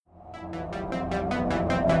Hello,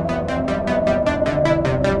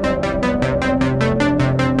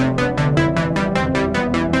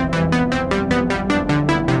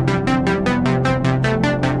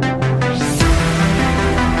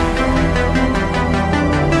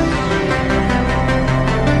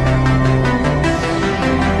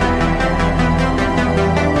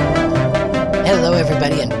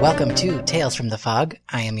 everybody, and welcome to Tales from the Fog.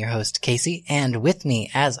 I am your host, Casey, and with me,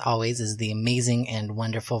 as always, is the amazing and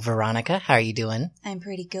wonderful Veronica. How are you doing? I'm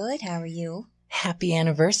pretty good. How are you? Happy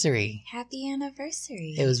anniversary. Happy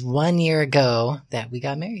anniversary. It was 1 year ago that we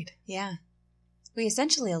got married. Yeah. We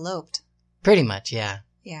essentially eloped. Pretty much, yeah.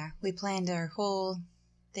 Yeah. We planned our whole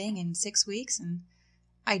thing in 6 weeks, and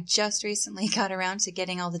I just recently got around to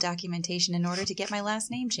getting all the documentation in order to get my last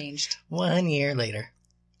name changed. 1 year later.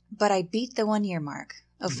 But I beat the 1 year mark,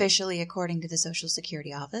 officially according to the Social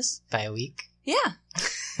Security office. By a week? Yeah.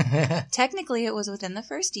 Technically, it was within the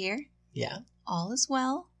first year. Yeah. All is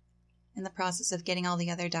well. In the process of getting all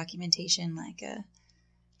the other documentation, like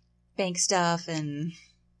bank stuff and,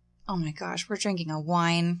 oh my gosh, we're drinking a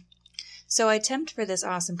wine. So I temped for this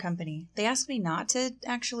awesome company. They asked me not to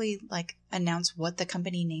actually, announce what the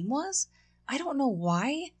company name was. I don't know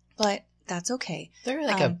why, but that's okay. They're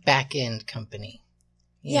like a back-end company.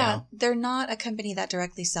 Yeah, they're not a company that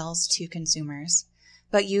directly sells to consumers.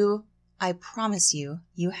 But I promise you,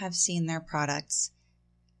 you have seen their products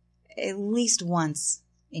at least once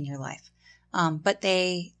in your life. But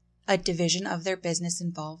a division of their business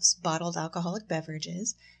involves bottled alcoholic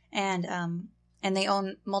beverages, and they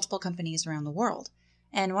own multiple companies around the world.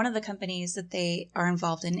 And one of the companies that they are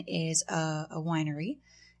involved in is a winery.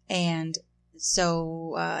 And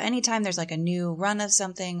so anytime there's like a new run of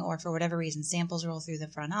something, or for whatever reason samples roll through the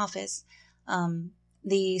front office,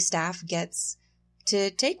 the staff gets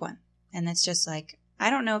to take one. And it's just like,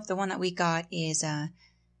 I don't know if the one that we got is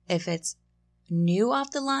if it's new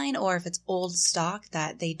off the line or if it's old stock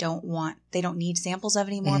that they don't need samples of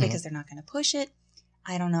anymore because they're not going to push it.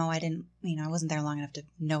 I don't know. I wasn't there long enough to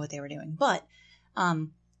know what they were doing. But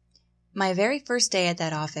my very first day at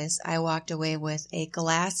that office, I walked away with a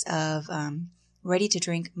glass of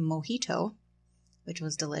ready-to-drink mojito, which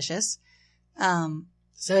was delicious.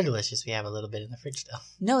 So delicious, we have a little bit in the fridge still.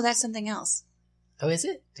 No, that's something else. Oh, is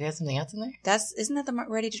it? Do you have something else in there? Isn't that the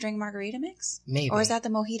ready-to-drink margarita mix? Maybe. Or is that the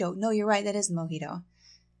mojito? No, you're right. That is the mojito.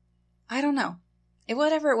 I don't know.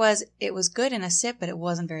 Whatever it was good in a sip, but it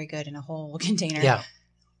wasn't very good in a whole container. Yeah.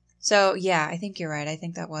 So, yeah, I think you're right. I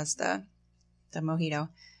think that was the mojito.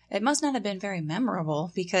 It must not have been very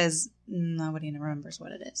memorable because nobody remembers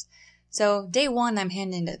what it is. So day 1, I'm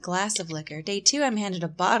handed a glass of liquor. Day 2, I'm handed a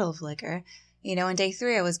bottle of liquor. And day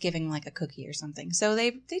 3, I was giving like a cookie or something. So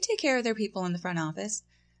they take care of their people in the front office.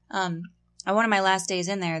 On one of my last days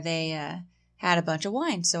in there, they had a bunch of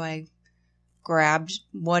wine. So I grabbed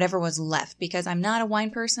whatever was left because I'm not a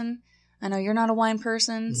wine person. I know you're not a wine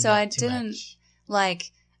person. So I didn't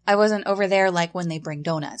I wasn't over there like when they bring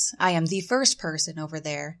donuts. I am the first person over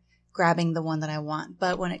there grabbing the one that I want.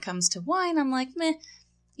 But when it comes to wine, I'm like, meh,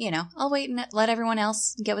 I'll wait and let everyone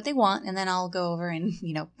else get what they want. And then I'll go over and,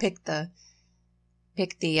 pick the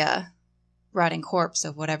rotting corpse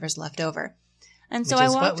of whatever's left over. And so I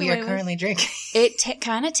walked away. Which is what we are currently drinking. It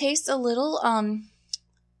kind of tastes a little,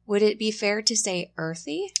 would it be fair to say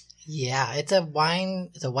earthy? Yeah, it's a wine.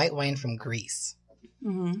 It's a white wine from Greece.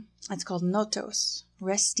 Mm-hmm. It's called Notos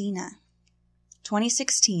Restina.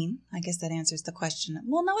 2016. I guess that answers the question.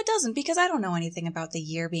 Well, no, it doesn't, because I don't know anything about the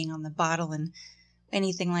year being on the bottle and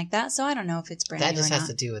anything like that. So I don't know if it's brand new or not. That just has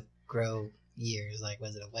to do with grow years. Like,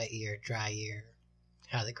 was it a wet year, dry year?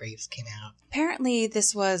 How the grapes came out. Apparently,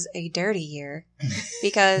 this was a dirty year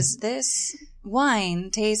because this wine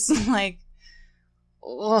tastes like.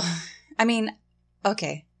 Oh, I mean,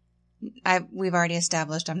 okay. We've already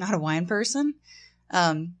established I'm not a wine person.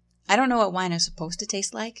 I don't know what wine is supposed to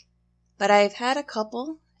taste like, but I've had a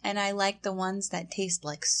couple, and I like the ones that taste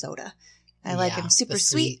like soda. I like them super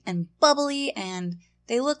sweet and bubbly, and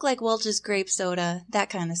they look like Welch's grape soda. That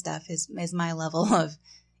kind of stuff is my level of,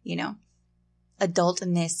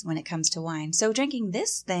 adultness when it comes to wine. So drinking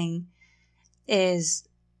this thing is,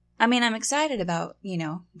 I'm excited about,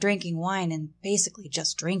 drinking wine and basically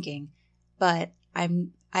just drinking, but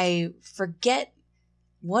I forget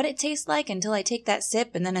what it tastes like until I take that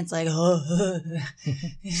sip, and then it's like,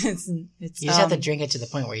 it's you just have to drink it to the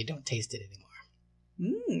point where you don't taste it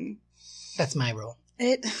anymore. That's my rule.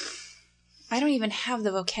 I don't even have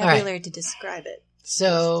the vocabulary to describe it.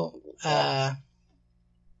 So,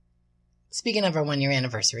 speaking of our 1 year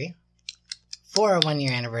anniversary, for our 1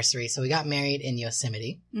 year anniversary, so we got married in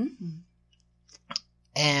Yosemite. Mm-hmm.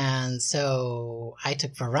 And so I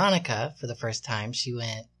took Veronica for the first time. She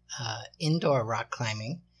went indoor rock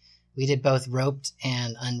climbing. We did both roped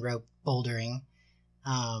and unroped bouldering.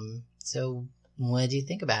 So what did you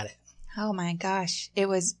think about it? Oh my gosh. It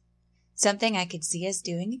was something I could see us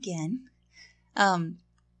doing again.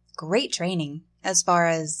 Great training as far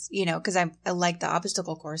as, because I like the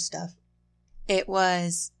obstacle course stuff. It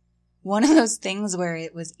was one of those things where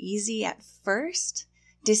it was easy at first,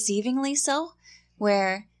 deceivingly so,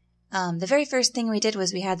 where the very first thing we did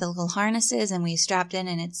was we had the little harnesses and we strapped in,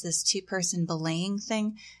 and it's this 2-person belaying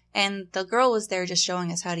thing. And the girl was there just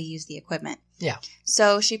showing us how to use the equipment. Yeah.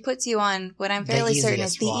 So she puts you on what I'm fairly certain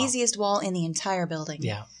is the easiest wall in the entire building.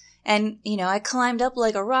 Yeah. And, I climbed up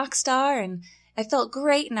like a rock star, and I felt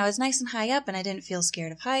great, and I was nice and high up, and I didn't feel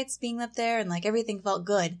scared of heights being up there, and like everything felt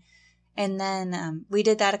good. And then we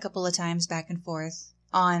did that a couple of times back and forth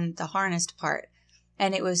on the harnessed part,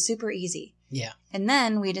 and it was super easy. Yeah. And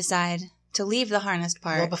then we decided to leave the harnessed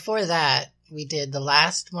part. Well, before that, we did the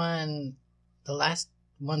last one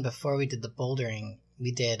before we did the bouldering,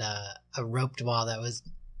 we did a roped wall that was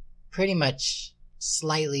pretty much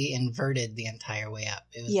slightly inverted the entire way up.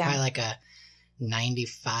 It was probably like a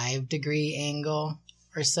 95-degree angle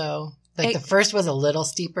or so. Like the first was a little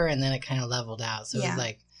steeper, and then it kind of leveled out. So it was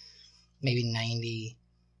like maybe 90,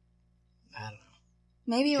 I don't know.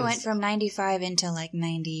 Maybe it went from 95 into like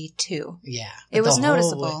 92. Yeah. It was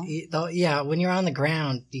noticeable. When you're on the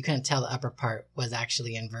ground, you couldn't tell the upper part was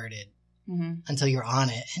actually inverted until you're on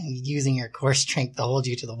it and using your core strength to hold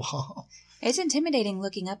you to the wall. It's intimidating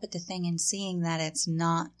looking up at the thing and seeing that it's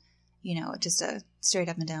not, just a straight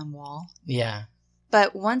up and down wall. Yeah.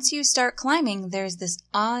 But once you start climbing, there's this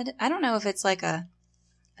odd, I don't know if it's like a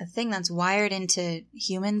thing that's wired into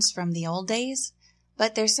humans from the old days,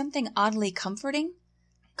 but there's something oddly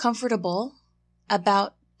comfortable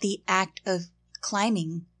about the act of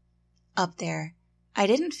climbing up there. I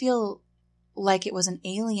didn't feel like it was an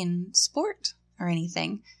alien sport or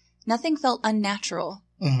anything. Nothing felt unnatural,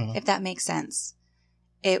 if that makes sense.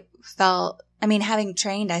 It felt, having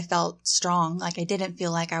trained, I felt strong. Like I didn't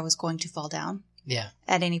feel like I was going to fall down. Yeah.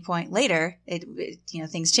 At any point later,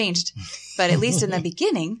 things changed. But at least in the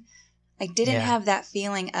beginning, I didn't have that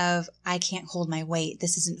feeling of, I can't hold my weight.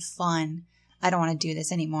 This isn't fun. I don't want to do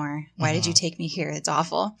this anymore. Why did you take me here? It's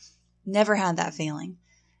awful. Never had that feeling.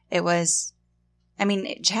 It was,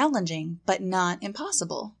 challenging, but not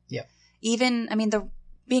impossible. Yeah. Even, the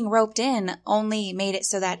being roped in only made it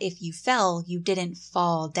so that if you fell, you didn't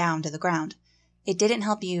fall down to the ground. It didn't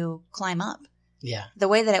help you climb up. Yeah. The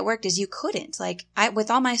way that it worked is you couldn't.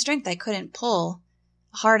 With all my strength, I couldn't pull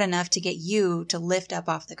hard enough to get you to lift up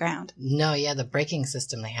off the ground. No, yeah, the braking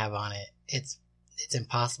system they have on it, it's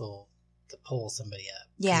impossible to pull somebody up.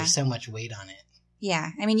 Yeah. There's so much weight on it.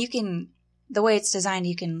 Yeah. You can, the way it's designed,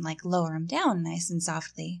 you can lower them down nice and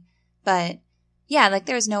softly. But yeah,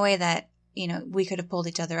 there's no way that, we could have pulled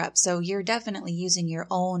each other up. So you're definitely using your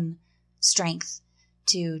own strength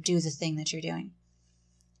to do the thing that you're doing.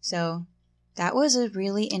 So that was a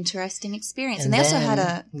really interesting experience. And they also had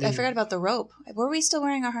I forgot about the rope. Were we still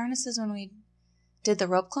wearing our harnesses when we did the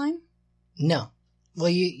rope climb? No. Well,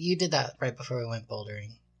 you did that right before we went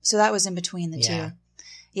bouldering. So that was in between the two.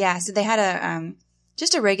 Yeah. So they had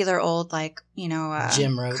just a regular old,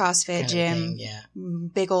 gym rope, CrossFit gym. Yeah.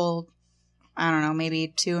 Big old, I don't know,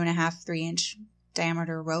 maybe 2.5, 3 inch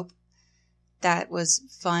diameter rope. That was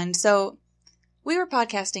fun. So we were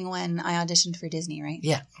podcasting when I auditioned for Disney, right?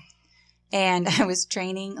 Yeah. And I was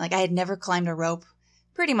training, I had never climbed a rope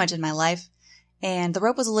pretty much in my life. And the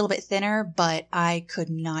rope was a little bit thinner, but I could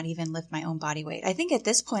not even lift my own body weight. I think at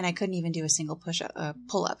this point I couldn't even do a single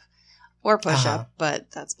pull-up or push-up,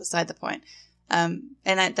 but that's beside the point. And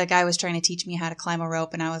the guy was trying to teach me how to climb a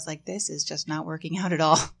rope, and I was like, this is just not working out at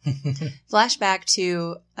all. Flashback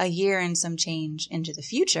to a year and some change into the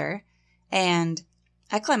future, and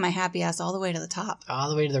I climbed my happy ass all the way to the top. All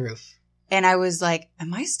the way to the roof. And I was like,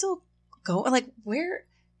 am I still going? Where?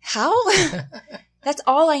 How? That's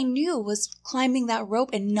all I knew was climbing that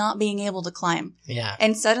rope and not being able to climb. Yeah.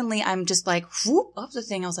 And suddenly I'm just whoop, up the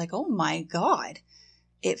thing. I was like, oh my God.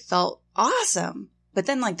 It felt awesome. But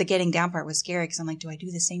then the getting down part was scary because I'm like, do I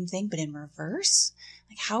do the same thing but in reverse?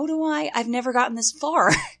 How do I've never gotten this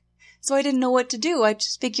far. So I didn't know what to do. I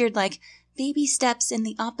just figured baby steps in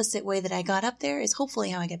the opposite way that I got up there is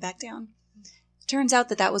hopefully how I get back down. Turns out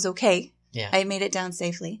that was okay. Yeah. I made it down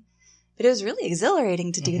safely. But it was really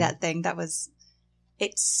exhilarating to do that thing.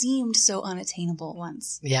 It seemed so unattainable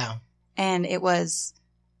once. Yeah. And it was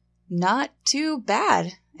not too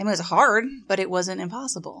bad. It was hard, but it wasn't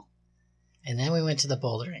impossible. And then we went to the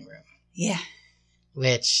bouldering room. Yeah.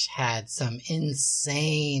 which had some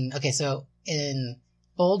insane... Okay, so in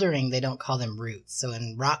bouldering, they don't call them routes. So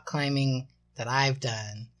in rock climbing that I've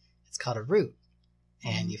done, it's called a route,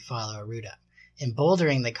 and you follow a route up. In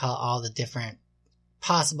bouldering, they call all the different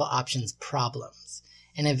possible options problems.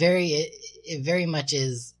 And it very much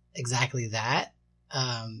is exactly that.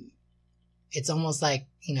 It's almost like,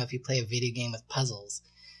 if you play a video game with puzzles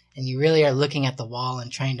and you really are looking at the wall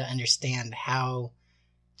and trying to understand how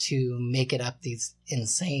to make it up these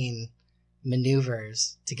insane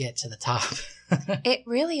maneuvers to get to the top. It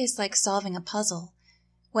really is like solving a puzzle.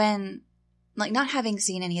 When, like, not having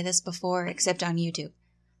seen any of this before except on YouTube,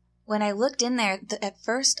 when I looked in there, at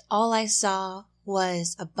first all I saw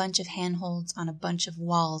was a bunch of handholds on a bunch of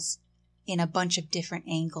walls in a bunch of different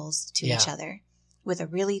angles to each other with a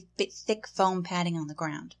really thick foam padding on the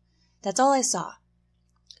ground. That's all I saw.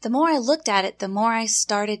 The more I looked at it, the more I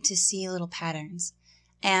started to see little patterns.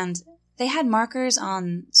 And they had markers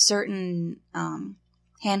on certain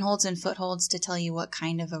handholds and footholds to tell you what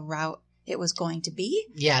kind of a route it was going to be.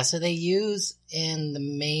 Yeah, so they use in the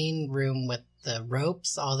main room with the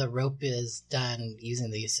ropes, all the rope is done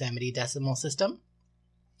using the Yosemite decimal system,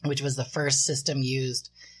 which was the first system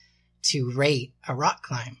used to rate a rock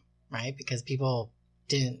climb, right? Because people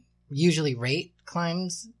didn't usually rate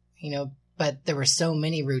climbs, but there were so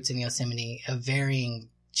many routes in Yosemite of varying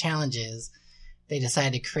challenges. They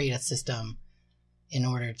decided to create a system in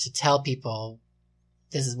order to tell people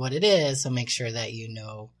this is what it is, so make sure that you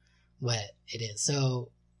know what it is. So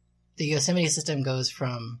the Yosemite system goes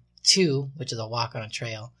from 2, which is a walk on a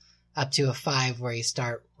trail, up to a 5 where you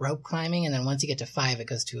start rope climbing. And then once you get to 5, it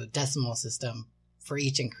goes to a decimal system for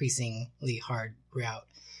each increasingly hard route.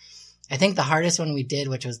 I think the hardest one we did,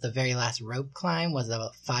 which was the very last rope climb, was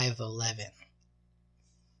about 511.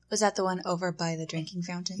 Was that the one over by the drinking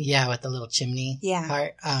fountain? Yeah, with the little chimney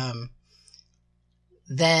part.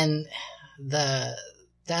 Then the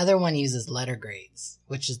other one uses letter grades,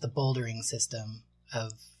 which is the bouldering system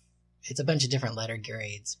of... It's a bunch of different letter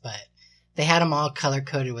grades, but they had them all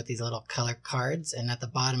color-coded with these little color cards, and at the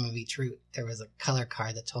bottom of each route, there was a color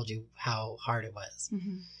card that told you how hard it was.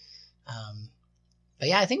 Mm-hmm. But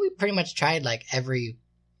yeah, I think we pretty much tried like every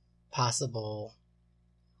possible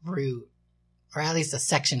route, or at least a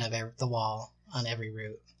section of the wall on every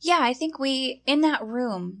route. Yeah, I think in that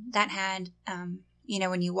room that had,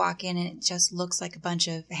 when you walk in and it just looks like a bunch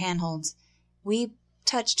of handholds, we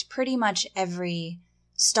touched pretty much every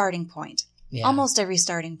starting point. Yeah. Almost every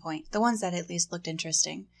starting point. The ones that at least looked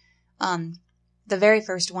interesting. The very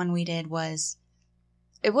first one we did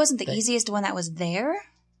it wasn't the easiest one that was there,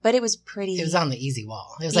 but it was pretty... It was on the easy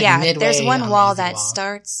wall. It was like midway. There's one wall that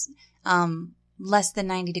starts less than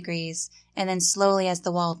 90 degrees, and then slowly as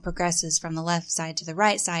the wall progresses from the left side to the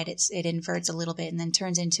right side, it inverts a little bit and then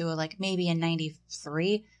turns into maybe a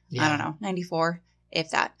 93. Yeah. I don't know, 94, if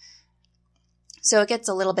that. So it gets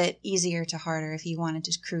a little bit easier to harder if you wanted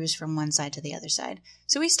to cruise from one side to the other side.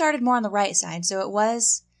 So we started more on the right side, so it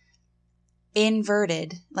was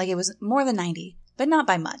inverted, like it was more than 90, but not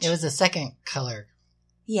by much. It was the second color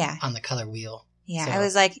on the color wheel. Yeah, so. I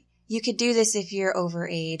was like, you could do this if you're over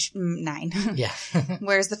age 9. Yeah.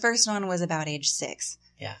 Whereas the first one was about age 6.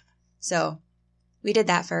 Yeah. So we did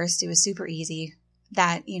that first. It was super easy.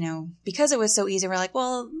 That, because it was so easy, we're like,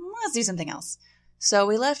 well, let's do something else. So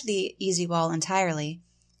we left the easy wall entirely,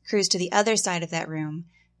 cruised to the other side of that room,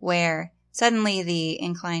 where suddenly the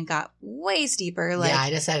incline got way steeper. Like,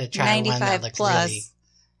 I decided to try 95 one that looked plus.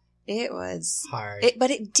 Really it was hard.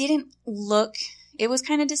 But it didn't look... It was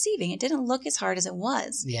kind of deceiving. It didn't look as hard as it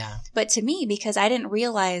was. Yeah. But to me, because I didn't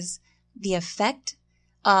realize the effect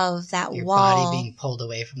of that Your wall. Your body being pulled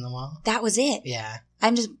away from the wall. That was it. Yeah.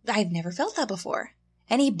 I've never felt that before.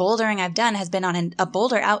 Any bouldering I've done has been on a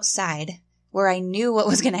boulder outside where I knew what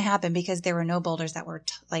was going to happen because there were no boulders that were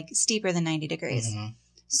steeper than 90 degrees. Mm-hmm.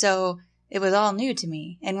 So it was all new to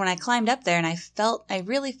me. And when I climbed up there and I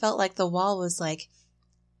really felt like the wall was like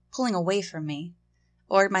pulling away from me.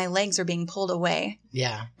 Or my legs are being pulled away.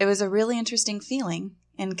 Yeah. It was a really interesting feeling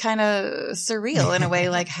and kind of surreal in a way.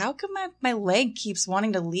 Like, how come my leg keeps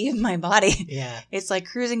wanting to leave my body? Yeah. It's like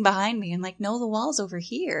cruising behind me and like, no, the wall's over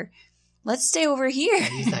here. Let's stay over here.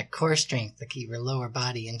 Use that core strength to keep your lower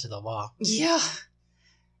body into the wall. Yeah.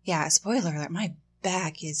 Yeah, spoiler alert, my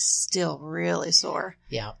back is still really sore.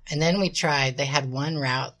 Yeah. And then they had one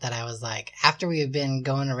route that I was like, after we had been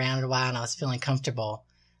going around a while and I was feeling comfortable,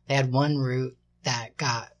 they had one route that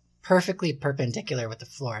got perfectly perpendicular with the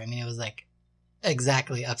floor. I mean, it was like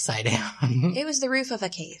exactly upside down. It was the roof of a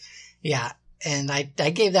cave. Yeah. And I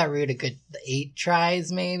gave that route a good 8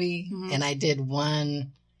 tries maybe. Mm-hmm. And I did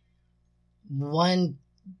one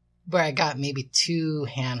where I got maybe 2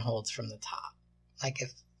 handholds from the top.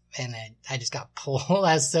 I just got pulled.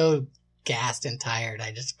 I was so gassed and tired.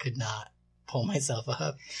 I just could not pull myself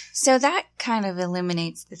up. So that kind of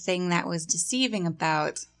eliminates the thing that was deceiving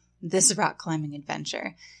about this rock climbing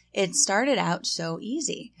adventure. It started out so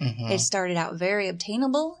easy. Mm-hmm. It started out very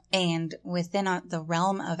obtainable and within the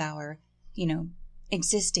realm of our,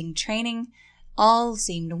 existing training, all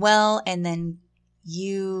seemed well. And then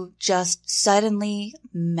you just suddenly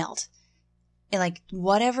melt. And like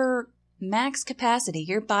whatever max capacity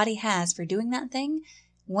your body has for doing that thing,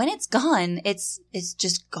 when it's gone, it's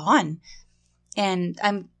just gone. And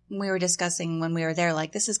we were discussing when we were there,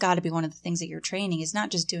 like, this has got to be one of the things that you're training is not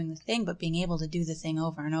just doing the thing, but being able to do the thing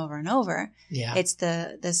over and over and over. Yeah. It's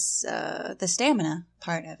the stamina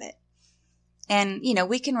part of it. And,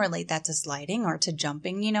 we can relate that to sliding or to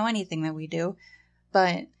jumping, anything that we do,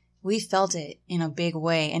 but we felt it in a big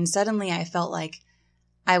way. And suddenly I felt like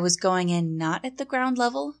I was going in not at the ground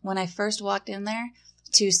level when I first walked in there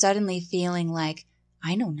to suddenly feeling like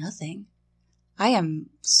I know nothing. I am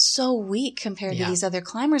so weak compared to these other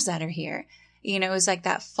climbers that are here. It was like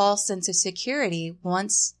that false sense of security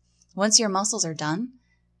once your muscles are done.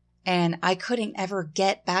 And I couldn't ever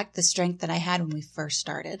get back the strength that I had when we first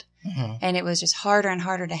started. Mm-hmm. And it was just harder and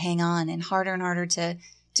harder to hang on and harder to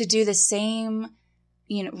do the same,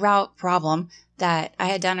 route problem that I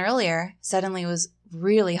had done earlier. Suddenly it was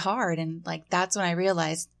really hard. And like, that's when I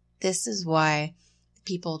realized this is why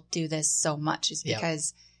people do this so much is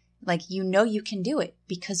because you can do it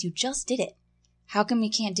because you just did it. How come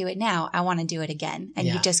you can't do it now? I want to do it again. And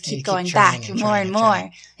you just keep going back more and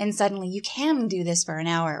more. And suddenly you can do this for an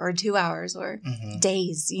hour or 2 hours or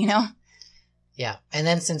days, Yeah. And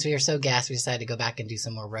then since we were so gassed, we decided to go back and do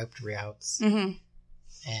some more roped routes. Mm-hmm.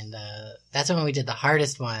 And that's when we did the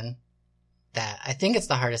hardest one I think it's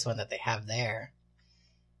the hardest one that they have there.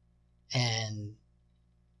 And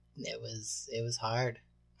it was hard.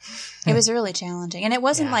 It was really challenging. And it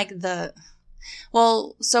wasn't like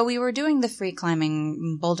so we were doing the free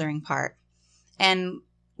climbing bouldering part and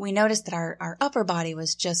we noticed that our upper body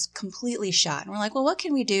was just completely shot. And we're like, well, what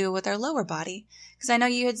can we do with our lower body? Because I know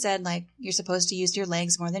you had said like you're supposed to use your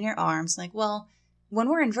legs more than your arms. Like, well, when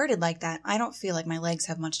we're inverted like that, I don't feel like my legs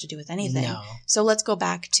have much to do with anything. No. So let's go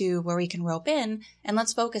back to where we can rope in and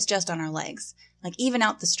let's focus just on our legs. Like even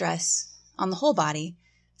out the stress on the whole body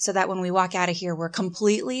so that when we walk out of here, we're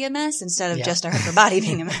completely a mess instead of just our upper body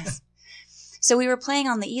being a mess. So we were playing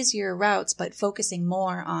on the easier routes, but focusing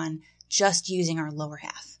more on just using our lower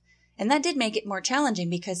half. And that did make it more challenging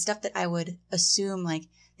because stuff that I would assume like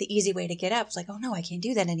the easy way to get up was like, oh no, I can't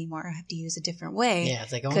do that anymore. I have to use a different way. Yeah,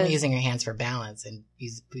 it's like only using your hands for balance and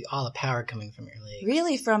use all the power coming from your legs.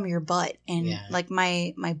 Really from your butt. And like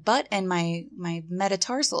my butt and my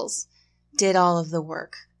metatarsals did all of the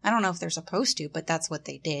work. I don't know if they're supposed to, but that's what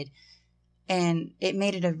they did. And it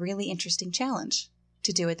made it a really interesting challenge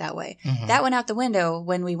to do it that way. Mm-hmm. That went out the window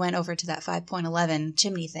when we went over to that 5.11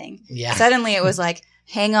 chimney thing. Yeah. Suddenly it was like,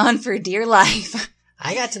 hang on for dear life.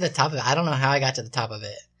 I got to the top of it. I don't know how I got to the top of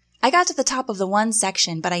it. I got to the top of the one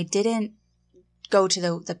section, but I didn't go to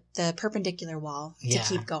the perpendicular wall to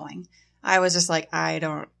keep going. I was just like, I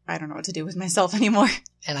don't know what to do with myself anymore.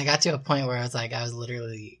 And I got to a point where I was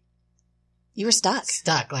literally... You were stuck.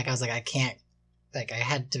 Like, I was like, I can't... Like, I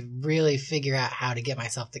had to really figure out how to get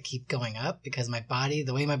myself to keep going up because my body,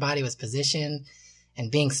 the way my body was positioned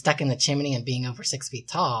and being stuck in the chimney and being over 6 feet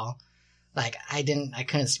tall, like, I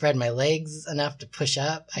couldn't spread my legs enough to push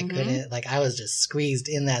up. I couldn't, like, I was just squeezed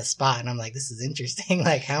in that spot and I'm like, this is interesting.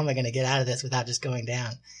 Like, how am I going to get out of this without just going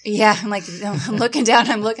down? Yeah. I'm like, I'm looking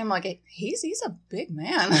down. I'm like, he's a big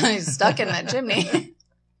man. He's stuck in that chimney.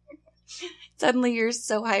 Suddenly you're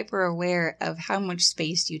so hyper aware of how much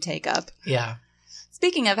space you take up. Yeah.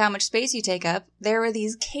 Speaking of how much space you take up, there were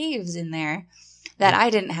these caves in there that I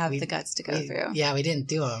didn't have the guts to go through. Yeah, we didn't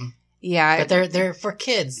do them. Yeah. But they're for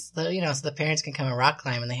kids, so the parents can come and rock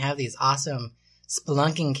climb, and they have these awesome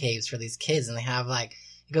spelunking caves for these kids, and they have it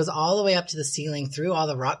goes all the way up to the ceiling through all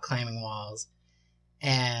the rock climbing walls.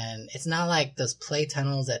 And it's not like those play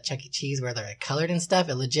tunnels at Chuck E. Cheese where they're colored and stuff.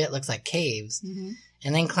 It legit looks like caves. Mm-hmm.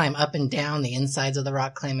 And then climb up and down the insides of the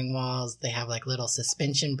rock climbing walls. They have little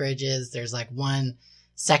suspension bridges. There's one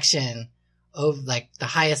section of the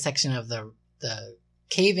highest section of the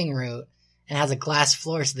caving route and has a glass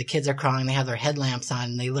floor. So the kids are crawling. They have their headlamps on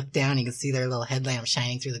and they look down. You can see their little headlamps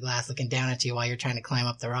shining through the glass, looking down at you while you're trying to climb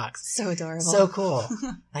up the rocks. So adorable. So cool.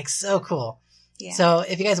 So cool. Yeah. So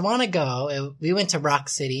if you guys want to go, we went to Rock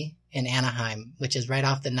City in Anaheim, which is right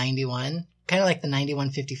off the 91, kind of like the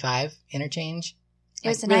 9155 interchange. It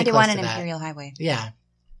was the really 91 and Imperial Highway. Yeah.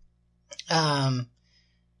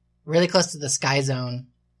 really close to the Sky Zone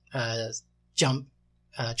jump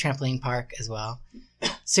trampoline park as well.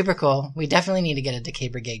 Super cool. We definitely need to get a Decay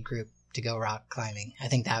Brigade group to go rock climbing. I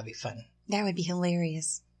think that would be fun. That would be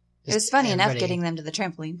hilarious. Just it was funny enough everybody- getting them to the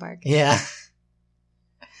trampoline park. Yeah.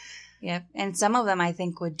 Yep. And some of them I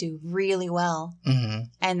think would do really well. Mm-hmm.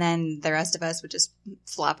 And then the rest of us would just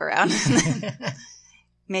flop around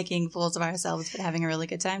making fools of ourselves, but having a really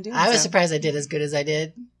good time doing it. I was surprised I did as good as I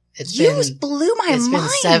did. You blew my It's mind. been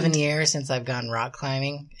 7 years since I've gone rock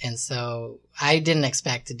climbing, and so I didn't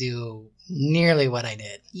expect to do nearly what I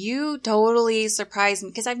did. You totally surprised me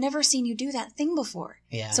because I've never seen you do that thing before.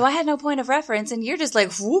 Yeah. So I had no point of reference, and you're just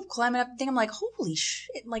like, whoop, climbing up the thing. I'm like, holy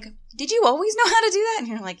shit. Like, did you always know how to do that? And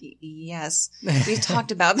you're like, yes. We've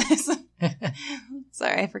talked about this.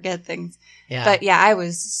 Sorry, I forget things. Yeah. But yeah, I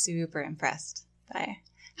was super impressed by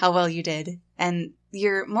how well you did. And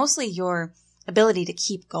mostly your ability to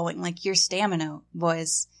keep going. Like, your stamina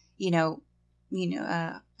was,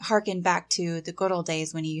 harken back to the good old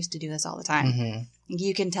days when you used to do this all the time. Mm-hmm.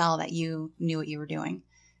 You can tell that you knew what you were doing.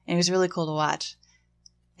 And it was really cool to watch.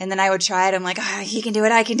 And then I would try it. I'm like, he can do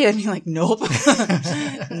it. I can do it. And you're like, nope.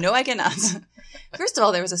 No, I cannot. First of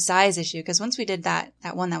all, there was a size issue because once we did that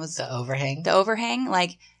one that was The overhang? the overhang,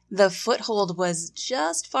 like the foothold was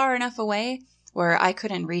just far enough away where I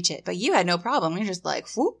couldn't reach it. But you had no problem. You're just like,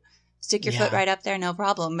 whoop, stick your foot right up there. No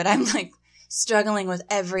problem. But I'm like struggling with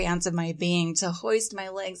every ounce of my being to hoist my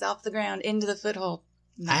legs off the ground into the foothold.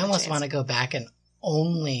 I almost want to go back and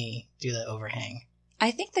only do the overhang.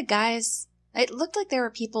 I think the guys, it looked like there were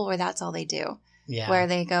people where that's all they do. Yeah. Where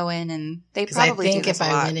they go in and they Because I probably do think this if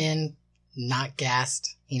a lot. I went in not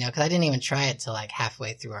gassed, because I didn't even try it till like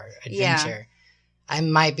halfway through our adventure, I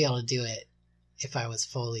might be able to do it if I was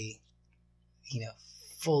fully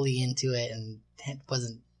into it and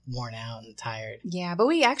wasn't worn out and tired. Yeah, but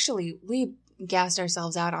we gassed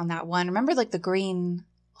ourselves out on that one. Remember like the green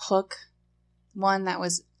hook one that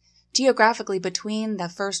was geographically between the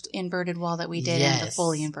first inverted wall that we did and the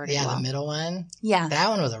fully inverted wall? Yeah, the middle one. Yeah. That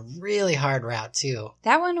one was a really hard route too.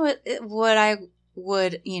 That one what I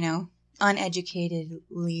would,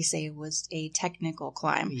 uneducatedly say was a technical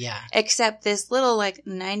climb. Yeah. Except this little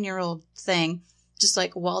 9-year-old thing just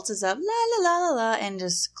waltzes up, la la la la la, and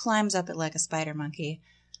just climbs up it like a spider monkey.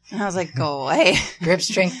 And I was like, go away. Grip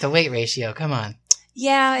strength to weight ratio. Come on.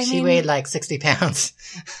 Yeah, she weighed like 60 pounds.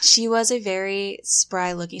 She was a very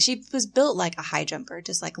spry looking. She was built like a high jumper,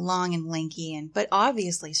 just long and lanky, but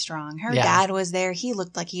obviously strong. Her dad was there. He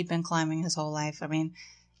looked like he'd been climbing his whole life. I mean,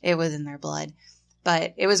 it was in their blood.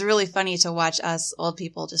 But it was really funny to watch us old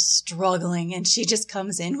people just struggling, and she just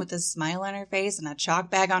comes in with a smile on her face and a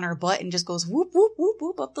chalk bag on her butt and just goes whoop, whoop, whoop,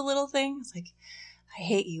 whoop up the little thing. It's like, I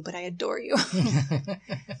hate you, but I adore you.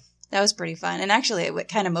 That was pretty fun. And actually, it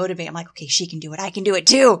kind of motivated. I'm like, okay, she can do it. I can do it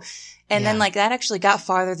too. And then that actually got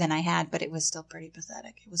farther than I had, but it was still pretty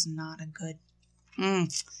pathetic. It was not a good.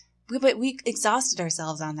 But we exhausted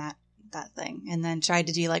ourselves on that thing, and then tried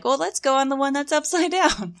to do let's go on the one that's upside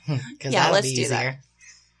down. Yeah, let's do that.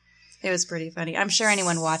 It was pretty funny. I'm sure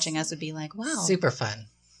anyone watching us would be like, wow. Super fun.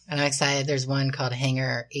 And I'm excited. There's one called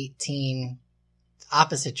Hangar 18,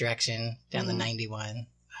 opposite direction down the 91,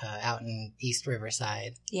 out in East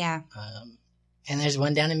Riverside. Yeah. And there's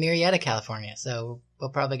one down in Murrieta, California. So we're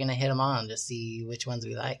probably going to hit them on to see which ones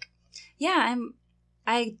we like. Yeah,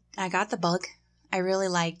 I got the bug. I really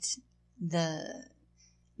liked the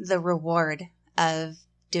reward of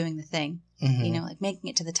doing the thing, making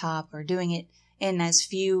it to the top or doing it in as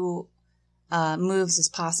few moves as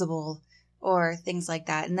possible or things like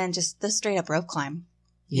that. And then just the straight up rope climb,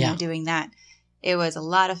 doing that. It was a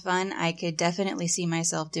lot of fun. I could definitely see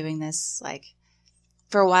myself doing this.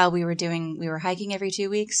 For a while we were hiking every 2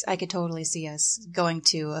 weeks. I could totally see us going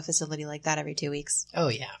to a facility like that every 2 weeks. Oh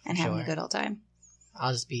yeah. And having a good old time.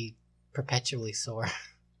 I'll just be perpetually sore.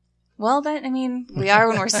 Well, we are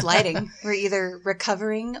when we're sliding. We're either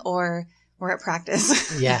recovering or we're at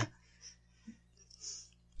practice. Yeah.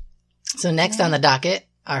 So next on the docket,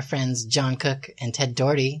 our friends John Cook and Ted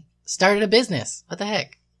Doherty started a business. What the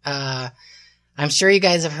heck? I'm sure you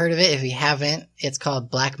guys have heard of it. If you haven't, it's called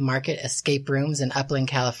Black Market Escape Rooms in Upland,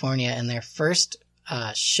 California. And their first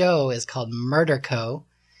show is called Murder Co.,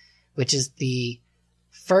 which is the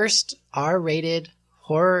first R-rated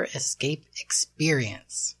horror escape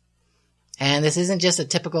experience. And this isn't just a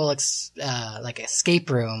typical escape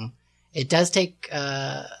room. It does take,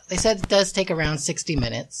 they said it does take around 60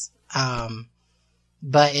 minutes.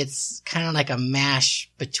 But it's kind of like a mash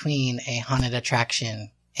between a haunted attraction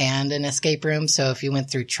and an escape room. So if you went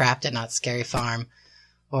through Trapped at Not Scary Farm,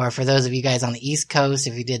 or for those of you guys on the East Coast,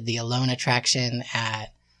 if you did the Alone attraction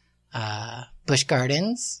at Busch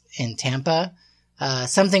Gardens in Tampa.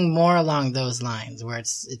 Something more along those lines where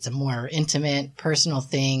it's a more intimate, personal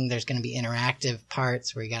thing. There's going to be interactive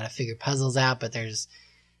parts where you got to figure puzzles out, but there's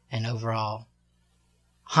an overall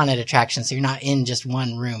haunted attraction. So you're not in just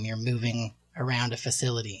one room. You're moving around a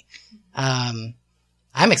facility. I'm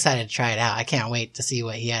excited to try it out. I can't wait to see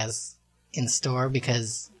what he has in store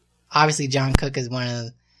because obviously John Cook is one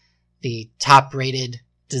of the top rated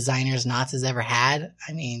designers Knott's has ever had.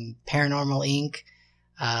 I mean, Paranormal Inc.,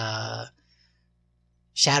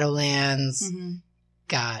 Shadowlands,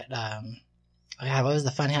 got, what was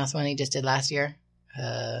the Funhouse one he just did last year?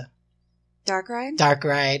 Dark Ride? Dark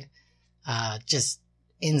Ride. Just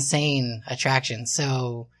insane attractions.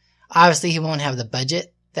 So obviously he won't have the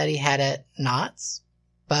budget that he had at Knott's,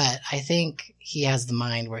 but I think he has the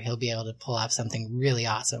mind where he'll be able to pull off something really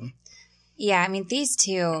awesome. Yeah, I mean, these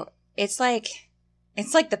two, it's like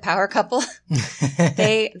the power couple.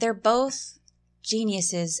 They're both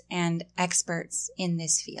geniuses and experts in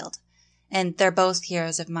this field. And they're both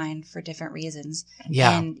heroes of mine for different reasons.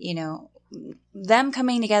 Yeah. And, you know, them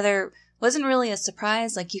coming together wasn't really a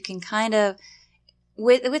surprise. Like you can kind of,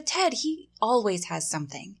 with Ted, he always has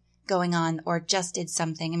something going on or just did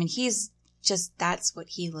something. I mean, he's just, that's what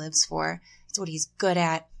he lives for. It's what he's good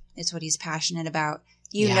at. It's what he's passionate about.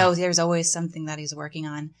 You know, there's always something that he's working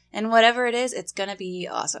on. And whatever it is, it's going to be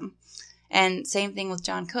awesome. And same thing with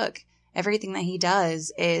John Cook. Everything that he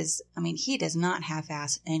does is, I mean, he does not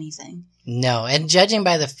half-ass anything. No. And judging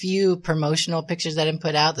by the few promotional pictures that have been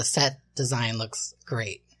put out, the set design looks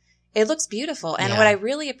great. It looks beautiful. And what I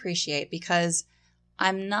really appreciate, because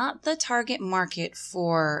I'm not the target market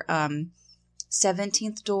for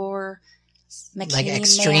 17th Door, McKinney like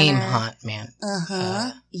extreme Manor. haunt, man.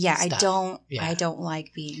 Yeah, stuff. I don't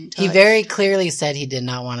like being touched. He very clearly said he did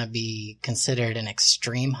not want to be considered an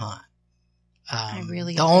extreme haunt. I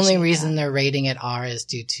really the only appreciate reason that. they're rating it R is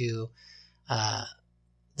due to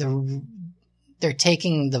they're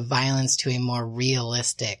taking the violence to a more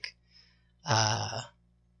realistic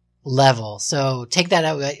level. So take that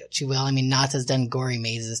out what you will. I mean, Knott's has done gory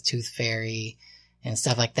mazes, Tooth Fairy, and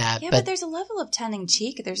stuff like that. Yeah, but there's a level of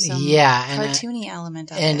tongue-in-cheek. There's some cartoony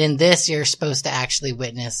element of it. And in this, you're supposed to actually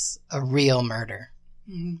witness a real murder.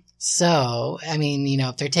 Mm-hmm. So, I mean, you know,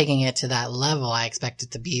 if they're taking it to that level, I expect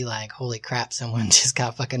it to be like, holy crap, someone just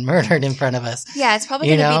got fucking murdered in front of us. Yeah, it's probably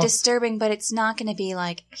going to be disturbing, but it's not going to be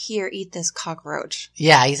like, here, eat this cockroach.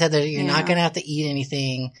 Yeah, he said that you're not going to have to eat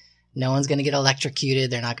anything. No one's going to get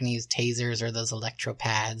electrocuted. They're not going to use tasers or those electro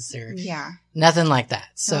pads or nothing like that.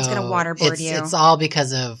 So no one's going to waterboard you. It's all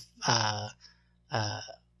because of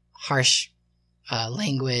harsh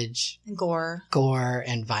language, gore,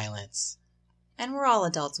 and violence. And we're all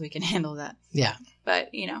adults. We can handle that. Yeah.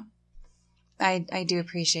 But, you know, I do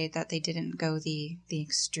appreciate that they didn't go the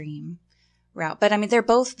extreme route. But, I mean, they're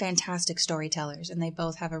both fantastic storytellers, and they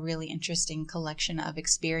both have a really interesting collection of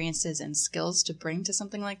experiences and skills to bring to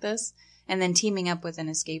something like this. And then teaming up with an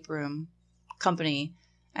escape room company,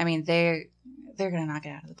 I mean, they're going to knock it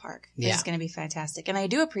out of the park. This is going to be fantastic. And I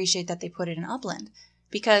do appreciate that they put it in Upland,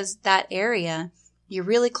 because that area, you're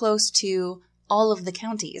really close to all of the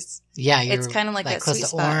counties. Yeah, it's kind of like that close sweet to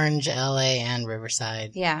spot. Orange, LA, and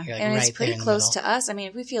Riverside. Yeah, like and right it's pretty there in the close middle. to us. I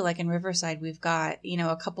mean, we feel like in Riverside we've got, you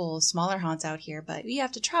know, a couple of smaller haunts out here, but you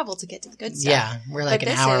have to travel to get to the good stuff. Yeah, we're like But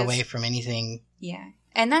an this hour is- away from anything. Yeah,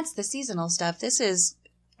 and that's the seasonal stuff. This is,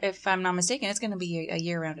 if I'm not mistaken, it's going to be a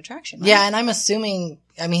year-round attraction. Right? Yeah, and I'm assuming,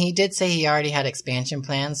 I mean, he did say he already had expansion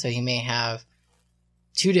plans, so he may have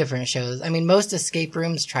 2 different shows. I mean, most escape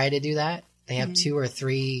rooms try to do that. They have 2 or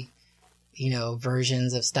 3, you know,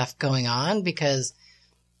 versions of stuff going on, because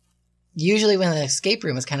usually when an escape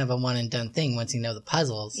room is kind of a one and done thing, once you know the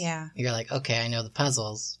puzzles, you're like, okay, I know the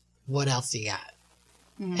puzzles. What else do you got?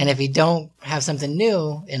 And if you don't have something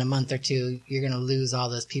new in a month or 2, you're going to lose all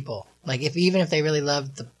those people. Like, even if they really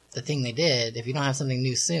loved the thing they did, if you don't have something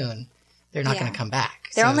new soon, they're not going to come back.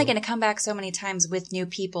 They're only going to come back so many times with new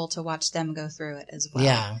people to watch them go through it as well.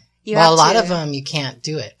 Yeah. You well, have a lot to- of them, you can't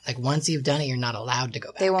do it. Like, once you've done it, you're not allowed to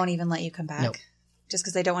go back. They won't even let you come back. Nope. Just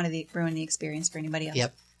because they don't want to ruin the experience for anybody else.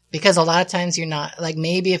 Yep. Because a lot of times you're not, like,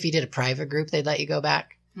 maybe if you did a private group, they'd let you go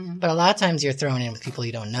back. But a lot of times you're thrown in with people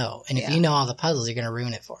you don't know. And if you know all the puzzles, you're going to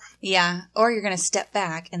ruin it for them. Yeah. Or you're going to step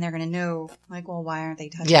back and they're going to know, like, well, why aren't they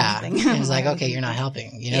touching anything? And it's like, okay, you're not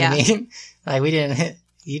helping. You know what I mean? Like, we didn't,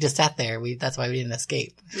 you just sat there. That's why we didn't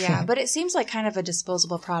escape. Yeah. But it seems like kind of a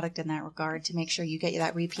disposable product in that regard to make sure you get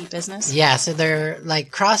that repeat business. Yeah. So they're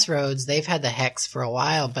like Crossroads. They've had the hex for a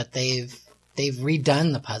while, but they've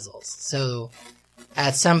redone the puzzles. So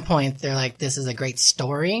at some point they're like, this is a great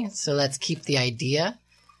story. So let's keep the idea.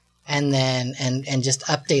 and then and just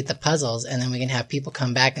update the puzzles, and then we can have people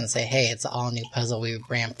come back and say, hey, it's an all new puzzle. We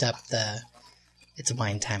ramped up it's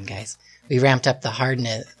wine time, guys. We ramped up the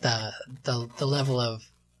hardness, the level of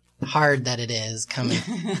hard that it is. Come and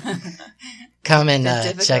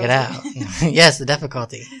check it out. Yes, the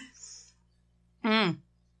difficulty.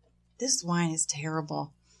 This wine is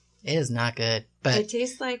terrible. It is not good, but it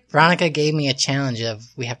tastes like Veronica gave me a challenge of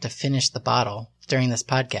we have to finish the bottle during this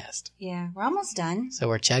podcast. Yeah, we're almost done. So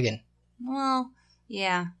we're chugging. Well,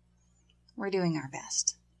 yeah, we're doing our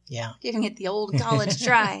best. Yeah, giving it the old college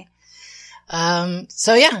try.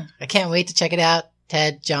 So yeah, I can't wait to check it out.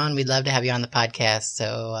 Ted, John, we'd love to have you on the podcast.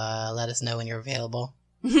 So let us know when you're available.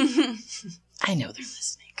 I know they're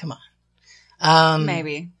listening. Come on.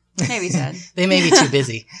 Maybe Ted. They may be too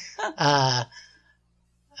busy.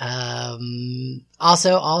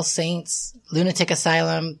 Also, All Saints Lunatic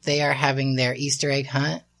Asylum, they are having their Easter egg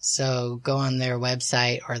hunt. So go on their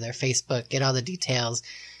website or their Facebook, get all the details.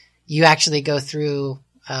 You actually go through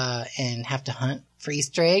and have to hunt for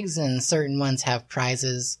Easter eggs, and certain ones have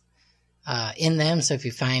prizes in them. So if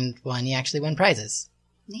you find one, you actually win prizes.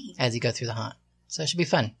 Neat. As you go through the hunt. So it should be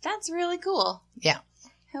fun. That's really cool. Yeah.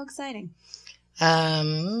 How exciting.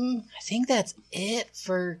 I think that's it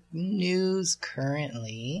for news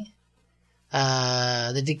currently.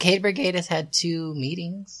 The Decade Brigade has had 2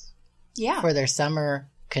 meetings for their summer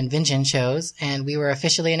convention shows, and we were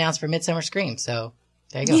officially announced for Midsummer Scream. So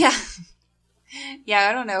there you go. Yeah. Yeah,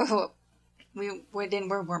 I don't know. We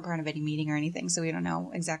weren't part of any meeting or anything, so we don't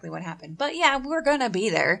know exactly what happened. But yeah, we're gonna be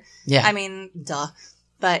there. Yeah. I mean, duh.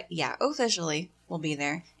 But yeah, officially we'll be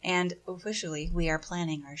there, and officially we are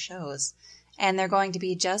planning our shows. And they're going to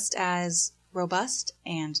be just as robust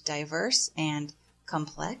and diverse and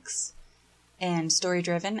complex and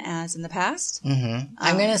story-driven as in the past. Mm-hmm.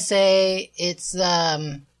 I'm going to say it's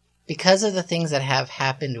because of the things that have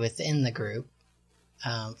happened within the group.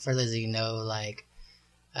 For those of you who know, like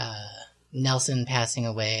Nelson passing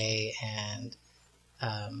away and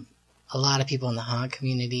a lot of people in the haunt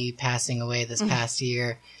community passing away this past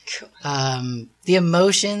year. The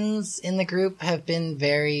emotions in the group have been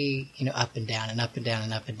very, up and down and up and down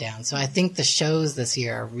and up and down. So I think the shows this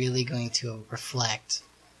year are really going to reflect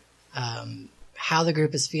how the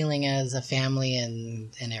group is feeling as a family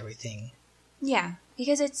and everything. Yeah,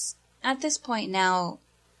 because it's at this point now,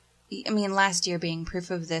 I mean, last year being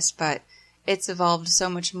proof of this, but it's evolved so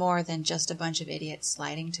much more than just a bunch of idiots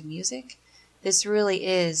sliding to music. This really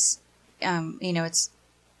is, it's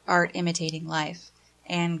art imitating life.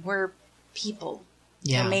 And we're people.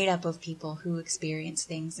 Yeah. We're made up of people who experience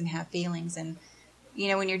things and have feelings. And,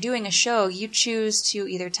 when you're doing a show, you choose to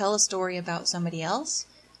either tell a story about somebody else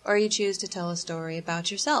or you choose to tell a story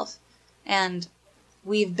about yourself. And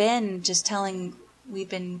we've been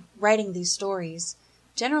writing these stories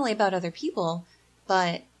generally about other people.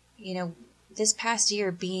 But, this past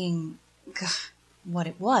year being what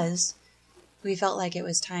it was, we felt like it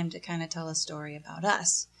was time to kind of tell a story about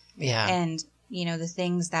us. Yeah. And, the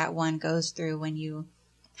things that one goes through when you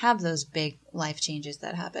have those big life changes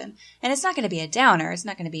that happen. And it's not going to be a downer. It's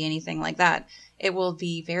not going to be anything like that. It will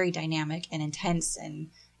be very dynamic and intense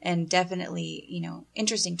and definitely,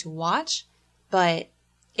 interesting to watch. But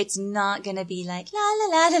it's not going to be like, la, la,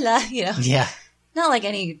 la, la, la, Yeah. Not like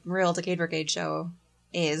any real Decade Brigade show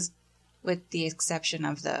is, with the exception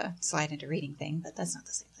of the slide into reading thing. But that's not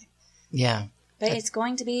the same thing. Yeah. But it's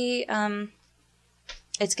going to be...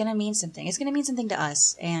 it's going to mean something. It's going to mean something to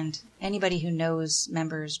us, and anybody who knows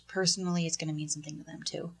members personally, it's going to mean something to them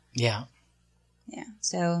too. Yeah. Yeah.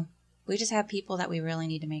 So we just have people that we really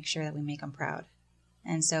need to make sure that we make them proud.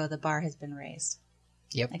 And so the bar has been raised.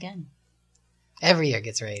 Yep. Again. Every year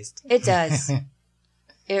gets raised. It does.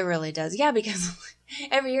 It really does. Yeah, because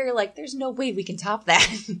every year you're like, there's no way we can top that.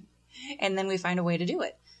 And then we find a way to do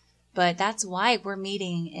it. But that's why we're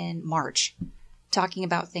meeting in March. Talking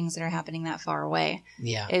about things that are happening that far away.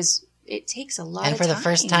 Yeah. It takes a lot of time. And for the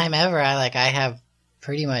first time ever,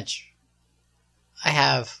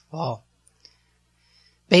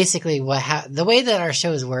 basically the way that our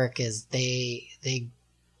shows work is they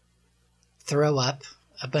throw up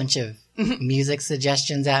a bunch of music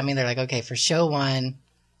suggestions at me. They're like, okay, for show 1,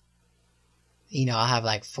 I'll have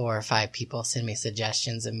like 4 or 5 people send me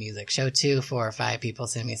suggestions of music. Show 2, 4 or 5 people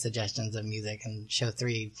send me suggestions of music. And show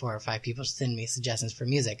 3, 4 or 5 people send me suggestions for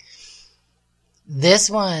music. This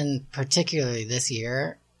one, particularly this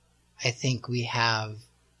year, I think we have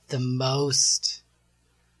the most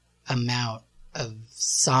amount of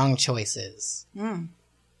song choices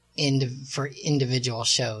for individual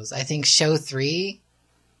shows. I think show 2.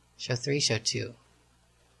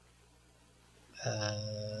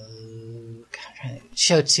 I'm trying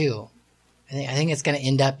Show 2. I think it's going to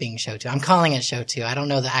end up being show 2. I'm calling it show 2. I don't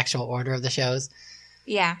know the actual order of the shows.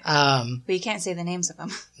 Yeah. But you can't say the names of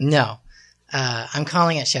them. No. I'm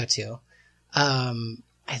calling it show 2.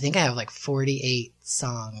 I think I have like 48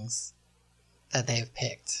 songs that they've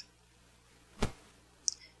picked.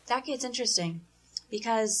 That gets interesting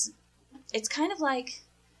because it's kind of like,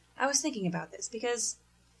 I was thinking about this because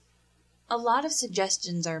a lot of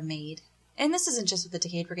suggestions are made, and this isn't just with the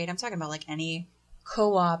Decade Brigade, I'm talking about like any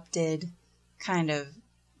co-opted kind of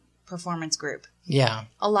performance group. Yeah.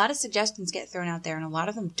 A lot of suggestions get thrown out there, and a lot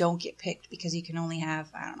of them don't get picked because you can only have,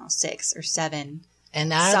 6 or 7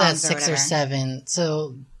 And out of that songs or 6 or whatever. 7,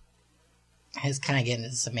 so it's kind of getting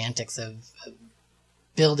into the semantics of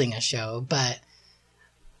building a show, but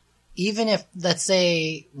even if, let's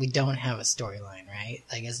say, we don't have a storyline, right?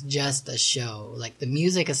 Like, it's just a show. Like, the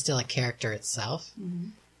music is still a character itself.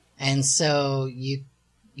 Mm-hmm. And so you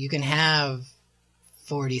can have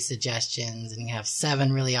 40 suggestions and you have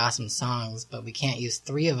 7 really awesome songs, but we can't use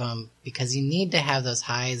 3 of them because you need to have those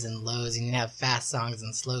highs and lows. You need to have fast songs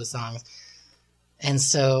and slow songs. And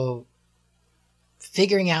so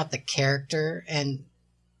figuring out the character and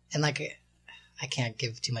like, I can't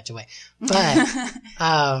give too much away, but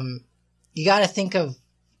you got to think of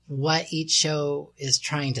what each show is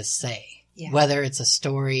trying to say. Yeah. Whether it's a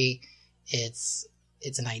story, it's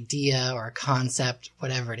an idea or a concept,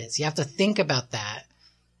 whatever it is. You have to think about that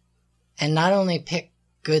and not only pick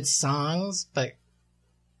good songs, but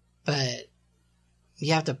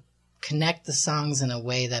you have to connect the songs in a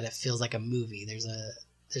way that it feels like a movie. There's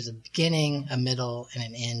a beginning, a middle, and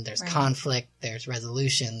an end. There's conflict, there's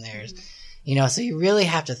resolution, there's, so you really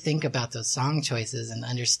have to think about those song choices and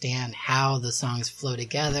understand how the songs flow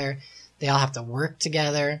together. They all have to work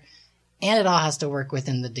together, and it all has to work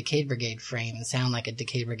within the Decade Brigade frame and sound like a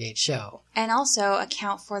Decade Brigade show. And also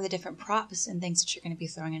account for the different props and things that you're going to be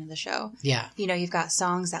throwing into the show. Yeah. You've got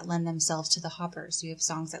songs that lend themselves to the hoppers. You have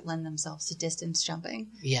songs that lend themselves to distance jumping,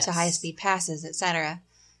 Yes. to high-speed passes, etc.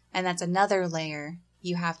 And that's another layer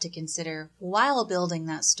you have to consider while building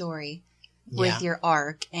that story with your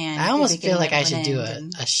arc. And I almost feel like I should do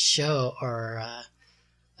and a show or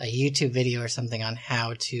a YouTube video or something on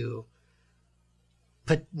how to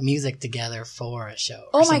put music together for a show.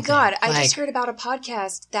 Oh my God. I just heard about a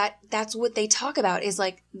podcast that's what they talk about is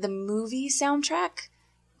like the movie soundtrack.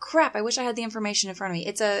 Crap. I wish I had the information in front of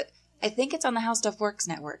me. I think it's on the How Stuff Works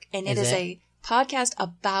network, and it is a podcast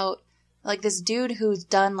about like this dude who's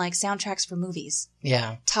done like soundtracks for movies.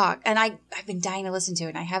 Yeah. And I've been dying to listen to it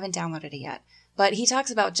and I haven't downloaded it yet, but he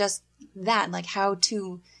talks about just that, like how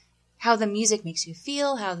the music makes you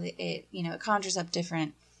feel, how it conjures up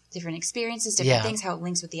different experiences, different things, how it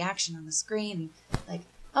links with the action on the screen. Like,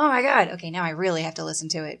 oh my God. Okay. Now I really have to listen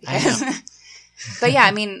to it. Because but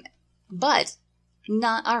yeah, but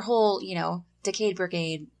not our whole, Decade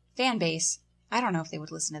Brigade fan base. I don't know if they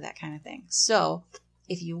would listen to that kind of thing. So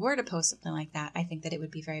if you were to post something like that, I think that it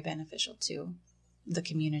would be very beneficial to the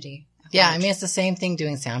community. Yeah. It's the same thing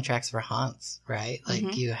doing soundtracks for haunts, right?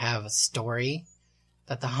 Like you have a story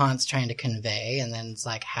that the haunt's trying to convey. And then it's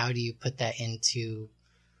like, how do you put that into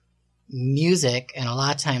music? And a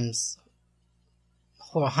lot of times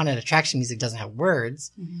haunted attraction music doesn't have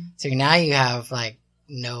words. Mm-hmm. So now you have like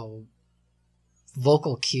no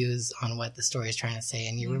vocal cues on what the story is trying to say.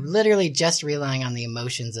 And you're literally just relying on the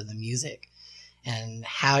emotions of the music. And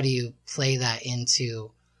how do you play that into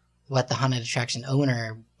what the haunted attraction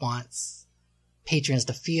owner wants patrons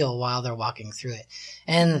to feel while they're walking through it?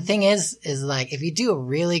 And the thing is like, if you do a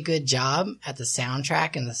really good job at the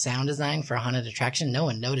soundtrack and the sound design for a haunted attraction, no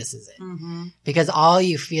one notices it. Mm-hmm. Because all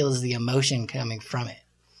you feel is the emotion coming from it.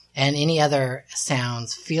 And any other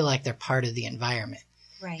sounds feel like they're part of the environment.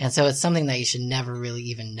 Right. And so it's something that you should never really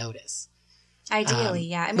even notice. Ideally,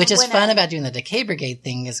 yeah. Which is fun about doing the Decade Brigade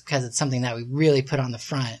thing is because it's something that we really put on the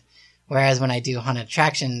front. Whereas when I do haunted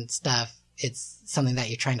attraction stuff, it's something that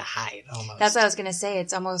you're trying to hide almost. That's what I was going to say.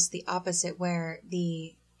 It's almost the opposite where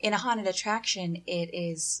in a haunted attraction, it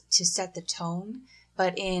is to set the tone.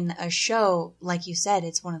 But in a show, like you said,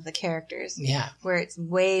 it's one of the characters. Yeah. Where it's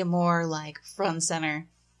way more like front and center.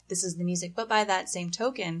 This is the music. But by that same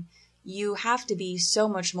token, you have to be so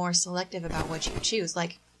much more selective about what you choose.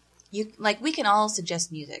 We can all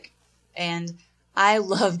suggest music. And I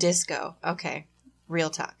love disco. Okay. Real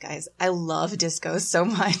talk, guys. I love disco so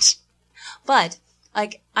much. But,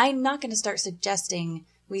 I'm not going to start suggesting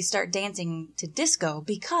we start dancing to disco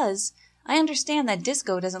because I understand that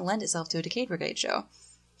disco doesn't lend itself to a Decade Brigade show.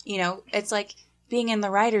 It's like being in the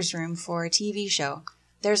writer's room for a TV show.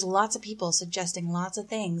 There's lots of people suggesting lots of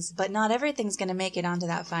things, but not everything's going to make it onto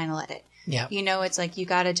that final edit. Yeah. It's like you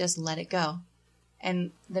got to just let it go.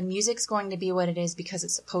 And the music's going to be what it is because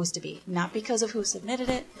it's supposed to be. Not because of who submitted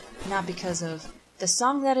it, not because of the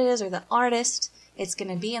song that it is or the artist. It's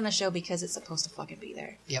going to be in the show because it's supposed to fucking be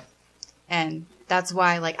there. Yep. And that's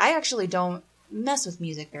why, like, I actually don't mess with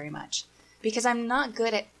music very much. Because I'm not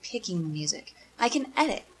good at picking the music. I can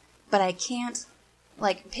edit, but I can't,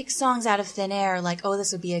 like, pick songs out of thin air, like, oh,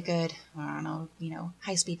 this would be a good, I don't know, you know,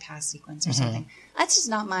 high-speed pass sequence or something. That's just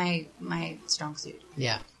not my strong suit.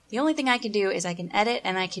 Yeah. The only thing I can do is I can edit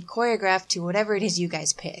and I can choreograph to whatever it is you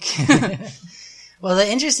guys pick. Well,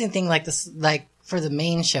 the interesting thing, like this, like for the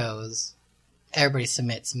main shows, everybody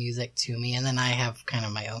submits music to me, and then I have kind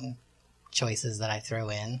of my own choices that I throw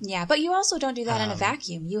in. Yeah, but you also don't do that in a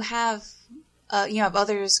vacuum. You have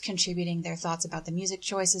others contributing their thoughts about the music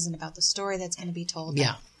choices and about the story that's going to be told.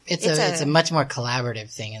 Yeah, it's a much more collaborative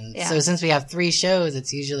thing, and so since we have 3 shows,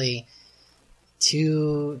 it's usually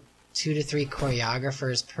 2 to 3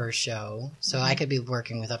 choreographers per show. So I could be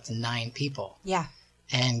working with up to 9 people. Yeah.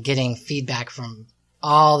 And getting feedback from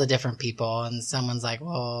all the different people. And someone's like,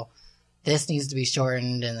 well, this needs to be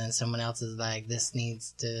shortened. And then someone else is like, this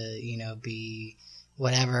needs to, you know, be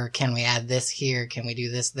whatever. Can we add this here? Can we do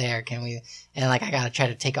this there? Can we? And like, I got to try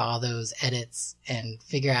to take all those edits and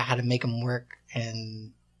figure out how to make them work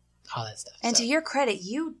and all that stuff. And to your credit,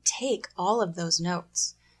 you take all of those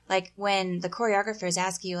notes. Like when the choreographers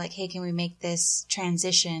ask you, like, hey, can we make this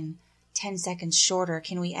transition 10 seconds shorter?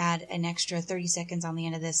 Can we add an extra 30 seconds on the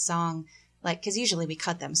end of this song? Like, because usually we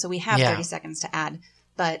cut them, so we have 30 seconds to add.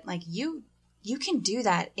 But like you can do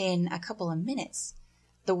that in a couple of minutes.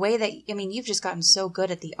 The way that, I mean, you've just gotten so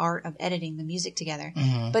good at the art of editing the music together.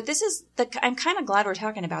 But this is I'm kind of glad we're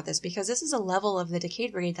talking about this because this is a level of the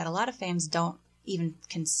Decade Brigade that a lot of fans don't even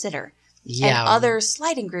consider. Yeah. And other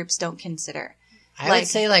sliding groups don't consider. I would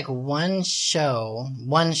say like one show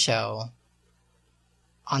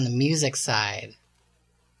on the music side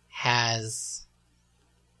has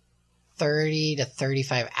 30 to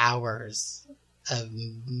 35 hours of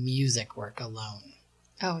music work alone.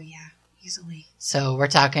 Oh, yeah, easily. So we're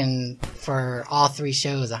talking for all 3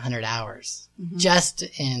 shows, 100 hours. Just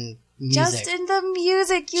in music. Just in the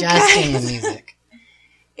music, you guys. Just in the music.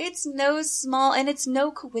 It's no small, and it's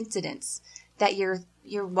no coincidence that you're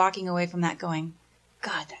walking away from that going,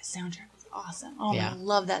 God, that soundtrack was awesome. Oh, yeah. I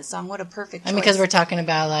love that song. What a perfect choice. And because we're talking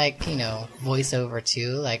about, like, you know, voiceover,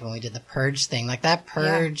 too. Like, when we did the Purge thing. Like, that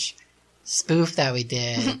Purge spoof that we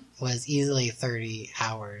did was easily 30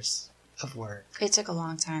 hours of work. It took a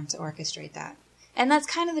long time to orchestrate that. And that's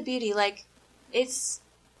kind of the beauty. Like, it's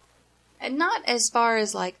not as far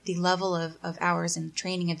as, like, the level of hours and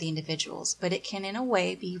training of the individuals. But it can, in a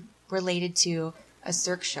way, be related to a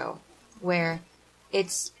Cirque show. Where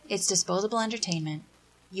it's disposable entertainment.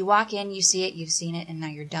 You walk in, you see it, you've seen it, and now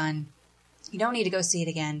you're done. You don't need to go see it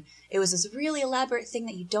again. It was this really elaborate thing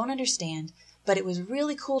that you don't understand, but it was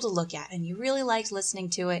really cool to look at, and you really liked listening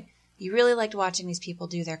to it. You really liked watching these people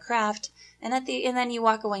do their craft, and then you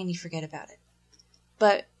walk away and you forget about it.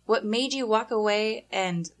 But what made you walk away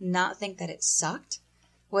and not think that it sucked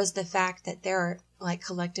was the fact that there are, like,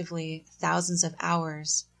 collectively thousands of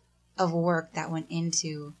hours of work that went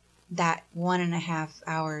into that 1.5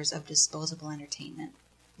 hours of disposable entertainment.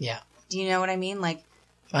 Yeah. Do you know what I mean? Like,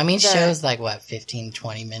 I mean, shows like, what, 15,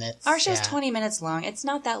 20 minutes? Our show's 20 minutes long. It's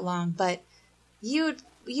not that long, but you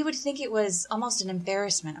would think it was almost an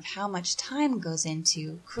embarrassment of how much time goes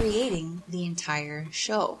into creating the entire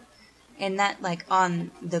show. And that, like, on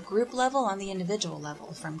the group level, on the individual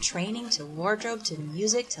level, from training to wardrobe to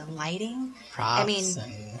music to lighting. Props. I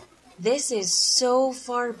mean, this is so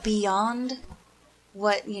far beyond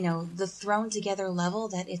what, you know, the thrown together level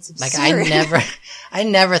that it's absurd. Like, I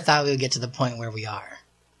never thought we would get to the point where we are.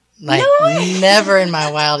 Like, no never in my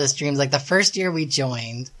wildest dreams. Like, the first year we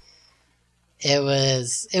joined, it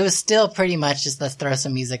was still pretty much just let's throw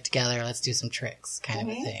some music together, let's do some tricks kind of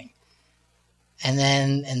a thing. And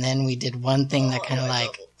then we did one thing that kind of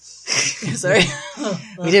like, sorry,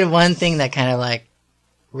 we did one thing that kind of like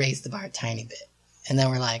raised the bar a tiny bit. And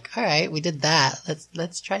then we're like, all right, we did that.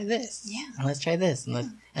 Let's try this. Yeah. And let's try this.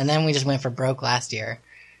 And then we just went for broke last year.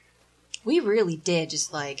 We really did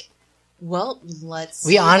just like, well, let's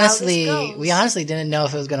we honestly didn't know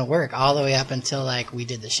if it was going to work all the way up until like we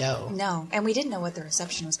did the show. No. And we didn't know what the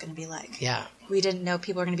reception was going to be like. Yeah. We didn't know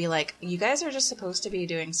people were going to be like, you guys are just supposed to be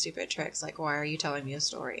doing stupid tricks. Like, why are you telling me a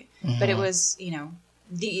story? Mm-hmm. But it was, you know,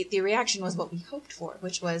 the reaction was what we hoped for,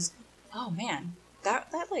 which was, oh man,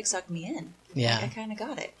 that like sucked me in. Yeah. Like, I kind of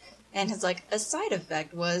got it. And it's like a side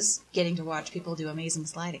effect was getting to watch people do amazing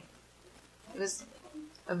sliding. It was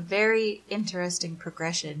a very interesting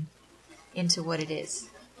progression into what it is.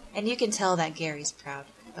 And you can tell that Gary's proud.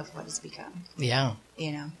 of what it's become. Yeah.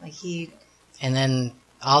 You know, like And then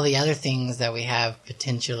all the other things that we have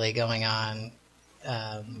potentially going on.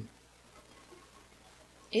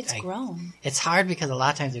 It's grown. It's hard because a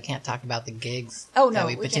lot of times we can't talk about the gigs that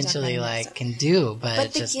we potentially can do, but the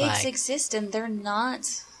it's just gigs exist, and they're not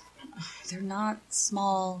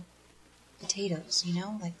small potatoes, you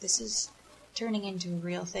know? Like, this is turning into a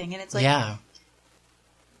real thing, and it's like,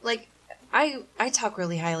 like, I talk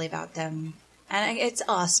really highly about them, and it's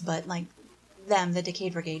us, but like them, the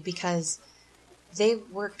Decade Brigade, because they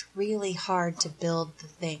worked really hard to build the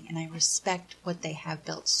thing, and I respect what they have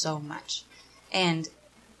built so much. And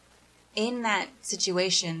in that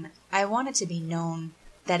situation, I want it to be known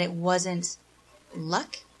that it wasn't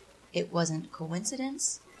luck, it wasn't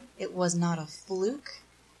coincidence, it was not a fluke,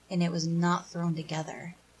 and it was not thrown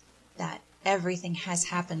together. That everything has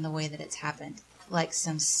happened the way that it's happened. Like,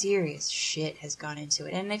 some serious shit has gone into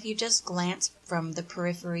it. And if you just glance from the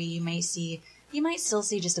periphery, you might still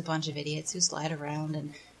see just a bunch of idiots who slide around,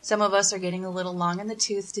 and some of us are getting a little long in the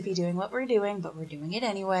tooth to be doing what we're doing, but we're doing it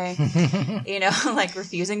anyway. You know, like,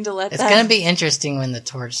 refusing to let It's going to be interesting when the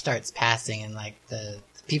torch starts passing and, like, the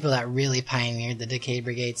people that really pioneered the Decade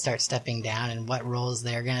Brigade start stepping down and what roles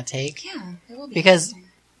they're going to take. Yeah, it will be. Because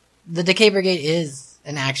the Decade Brigade is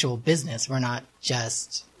an actual business. We're not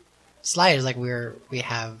just sliders. Like, we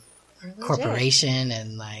have corporation,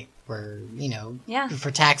 and, like, we're, you know, for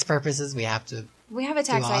tax purposes, we have to a tax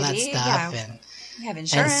do all ID. that stuff. Yeah. And we have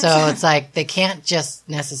insurance. And so it's like they can't just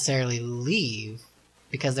necessarily leave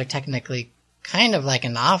because they're technically kind of like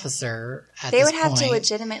an officer at this point. They would have to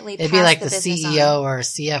legitimately pass It'd be like the CEO on. or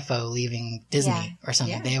CFO leaving Disney or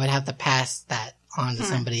something. Yeah. They would have to pass that on to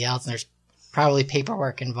somebody else, and there's probably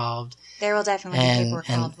paperwork involved. There will definitely be paperwork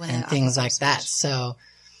involved and things like that. So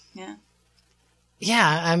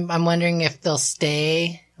I'm wondering if they'll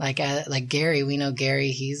stay like Gary. We know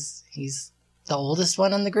Gary. He's the oldest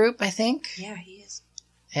one in the group, I think. Yeah, he is.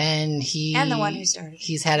 And the one who started.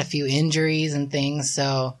 He's had a few injuries and things,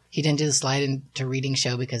 so he didn't do the slide into reading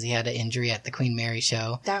show because he had an injury at the Queen Mary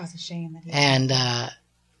show. That was a shame. That he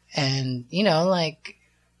and you know, like,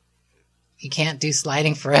 you can't do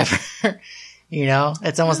sliding forever. You know,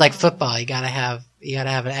 it's almost like football. You gotta have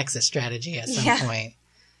an exit strategy at some point.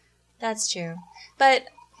 That's true, but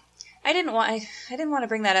I didn't want to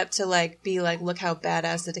bring that up to be like, look how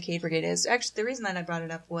badass the Decade Brigade is. Actually, the reason that I brought it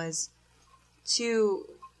up was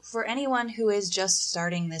for anyone who is just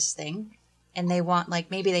starting this thing, and they want, like,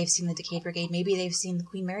 maybe they've seen the Decade Brigade, maybe they've seen the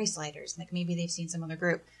Queen Mary Sliders, like maybe they've seen some other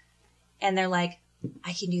group, and they're like,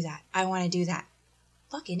 I can do that. I want to do that.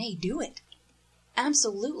 Fucking A, do it.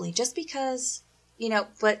 Absolutely. Just because, you know,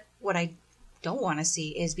 but what I don't want to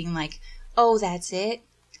see is being like, oh, that's it.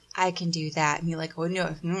 I can do that. And you're like, oh,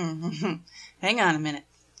 no, hang on a minute.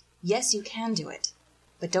 Yes, you can do it,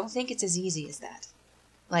 but don't think it's as easy as that.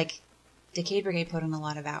 Like, Decade Brigade put in a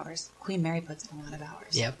lot of hours. Queen Mary puts in a lot of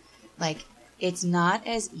hours. Yep. Like, it's not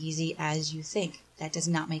as easy as you think. That does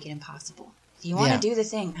not make it impossible. If you want to do the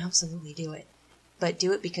thing, absolutely do it. But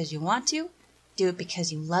do it because you want to. Do it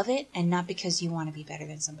because you love it, and not because you want to be better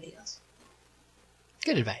than somebody else.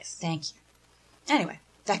 Good advice. Thank you. Anyway.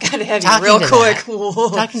 That got heavy real quick.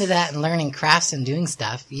 Talking to that and learning crafts and doing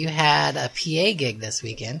stuff, you had a PA gig this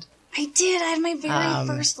weekend. I did. I had my very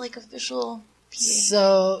first, official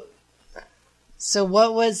PA. So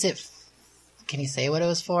what was it? Can you say what it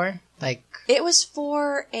was for? Like, it was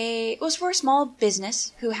for a small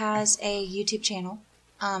business who has a YouTube channel.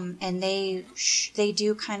 And they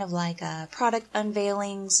do kind of like product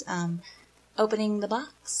unveilings, opening the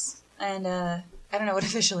box, and I don't know what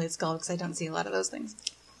officially it's called because I don't see a lot of those things.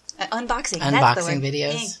 Unboxing. That's the word.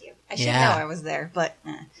 Videos. Thank you. I should know I was there, but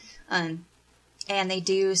and they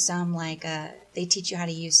do some they teach you how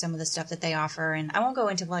to use some of the stuff that they offer, and I won't go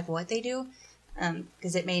into what they do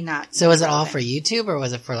because it may not. So was it all for YouTube, or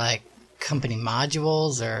was it for company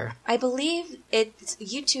modules, or? I believe it's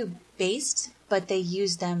YouTube based. But they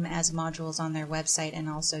use them as modules on their website, and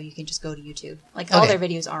also you can just go to YouTube. All their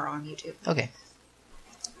videos are on YouTube. Okay.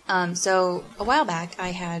 So a while back,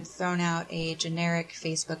 I had thrown out a generic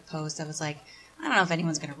Facebook post that was like, I don't know if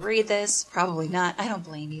anyone's going to read this. Probably not. I don't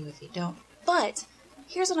blame you if you don't. But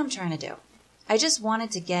here's what I'm trying to do. I just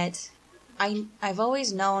wanted to get... I've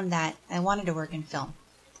always known that I wanted to work in film.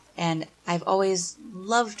 And I've always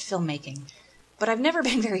loved filmmaking. But I've never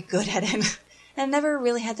been very good at it. I've never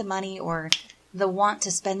really had the money or the want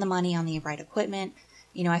to spend the money on the right equipment.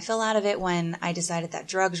 You know, I fell out of it when I decided that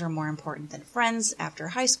drugs were more important than friends after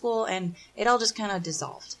high school, and it all just kind of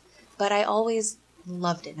dissolved. But I always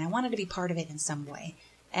loved it, and I wanted to be part of it in some way.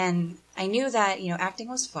 And I knew that, acting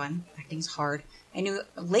was fun. Acting's hard. I knew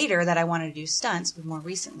later that I wanted to do stunts, but more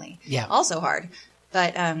recently. Yeah. Also hard.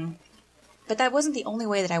 But that wasn't the only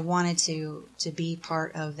way that I wanted to be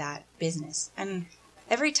part of that business. And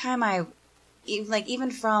every time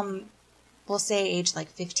even from, we'll say age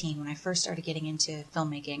 15, when I first started getting into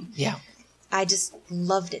filmmaking. Yeah. I just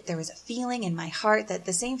loved it. There was a feeling in my heart, that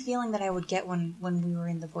the same feeling that I would get when we were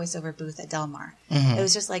in the voiceover booth at Del Mar. Mm-hmm. It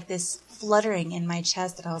was just like this fluttering in my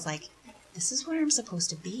chest that I was like, this is where I'm supposed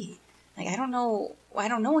to be. Like, I don't know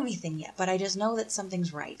anything yet, but I just know that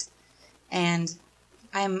something's right. And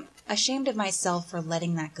I'm ashamed of myself for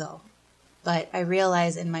letting that go. But I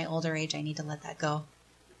realize in my older age, I need to let that go.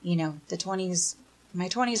 The 20s, my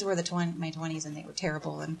 20s were my 20s, and they were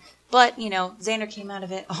terrible. But Xander came out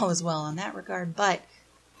of it all as well in that regard. But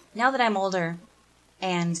now that I'm older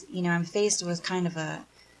and, I'm faced with kind of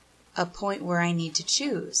a point where I need to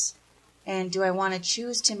choose. And do I want to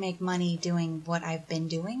choose to make money doing what I've been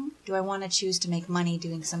doing? Do I want to choose to make money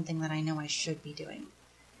doing something that I know I should be doing?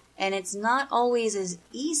 And it's not always as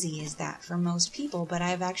easy as that for most people, but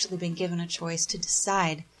I've actually been given a choice to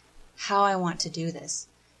decide how I want to do this.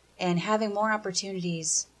 And having more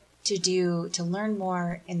opportunities to learn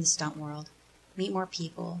more in the stunt world, meet more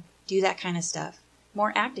people, do that kind of stuff,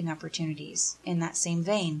 more acting opportunities in that same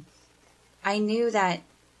vein. I knew that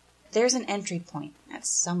there's an entry point at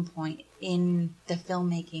some point in the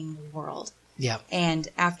filmmaking world. Yeah. And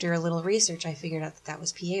after a little research, I figured out that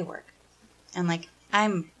was PA work. And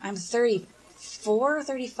I'm 34,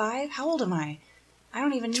 35. How old am I? I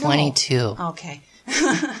don't even know. 22. Okay.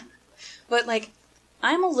 But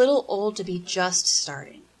I'm a little old to be just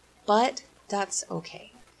starting, but that's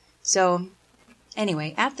okay. So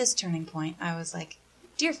anyway, at this turning point, I was like,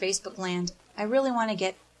 dear Facebook land, I really want to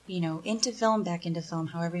get, into film, back into film,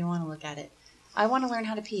 however you want to look at it. I want to learn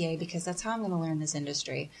how to PA because that's how I'm going to learn this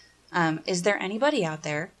industry. Is there anybody out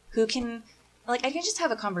there who can, I can just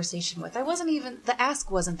have a conversation with? The ask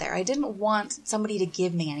wasn't there. I didn't want somebody to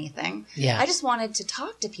give me anything. Yeah. I just wanted to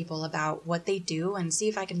talk to people about what they do and see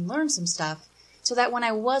if I can learn some stuff, so that when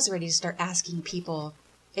I was ready to start asking people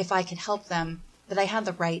if I could help them, that I had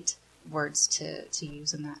the right words to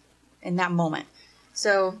use in that moment.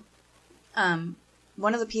 So,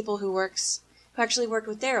 one of the people who actually worked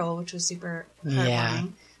with Daryl, which was super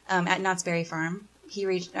heartwarming, at Knott's Berry Farm,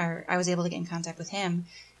 I was able to get in contact with him.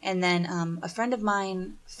 And then, a friend of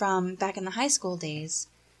mine from back in the high school days,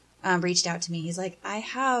 reached out to me. He's like, I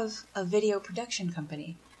have a video production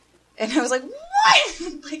company. And I was like,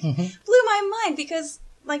 what? Blew my mind because,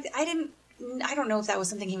 I don't know if that was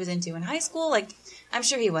something he was into in high school. I'm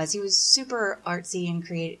sure he was. He was super artsy and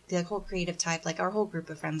the whole creative type. Our whole group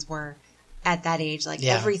of friends were at that age.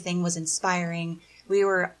 Everything was inspiring. We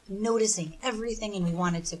were noticing everything and we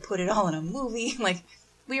wanted to put it all in a movie.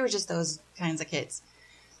 We were just those kinds of kids.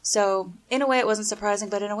 So, in a way, it wasn't surprising,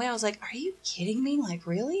 but in a way, I was like, are you kidding me?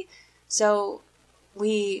 Really? So,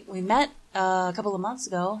 we met a couple of months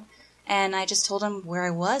ago. And I just told him where I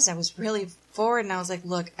was. I was really forward, and I was like,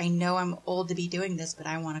 look, I know I'm old to be doing this, but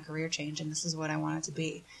I want a career change, and this is what I want it to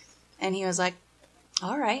be. And he was like,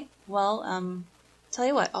 all right, well, tell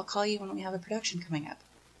you what, I'll call you when we have a production coming up.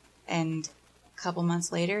 And a couple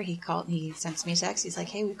months later, he sends me a text. He's like,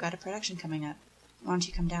 hey, we've got a production coming up. Why don't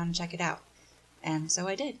you come down and check it out? And so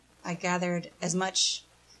I did. I gathered as much,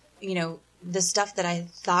 the stuff that I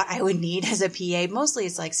thought I would need as a PA. Mostly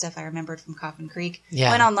it's stuff I remembered from Coffin Creek. Yeah.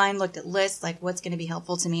 Went online, looked at lists, what's going to be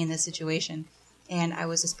helpful to me in this situation. And I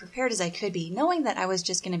was as prepared as I could be, knowing that I was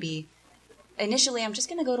just going to be, initially I'm just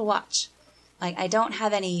going to go to watch. I don't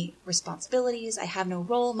have any responsibilities. I have no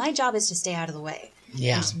role. My job is to stay out of the way.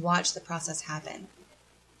 Yeah. And just watch the process happen.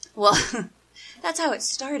 Well, that's how it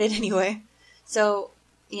started anyway. So,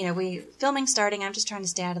 filming starting, I'm just trying to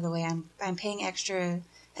stay out of the way. I'm paying extra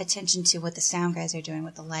attention to what the sound guys are doing,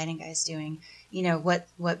 what the lighting guys doing,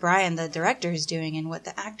 what Brian, the director, is doing, and what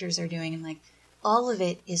the actors are doing, and all of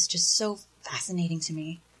it is just so fascinating to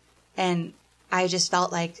me. And I just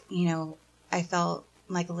felt I felt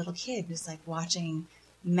like a little kid, just watching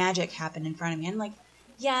magic happen in front of me. And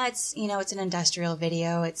yeah, it's it's an industrial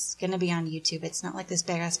video, it's gonna be on YouTube, it's not this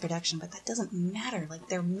big ass production, but that doesn't matter.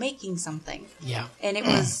 They're making something. Yeah. And it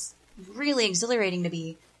was really exhilarating to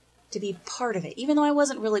be part of it, even though I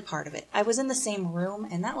wasn't really part of it. I was in the same room,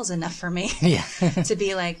 and that was enough for me. Yeah. To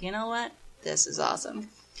be you know what? This is awesome.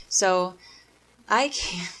 So I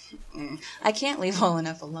can't leave well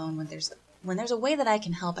enough alone when there's a way that I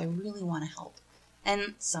can help. I really want to help.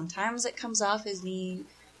 And sometimes it comes off as me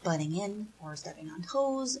butting in or stepping on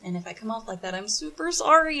toes, and if I come off like that, I'm super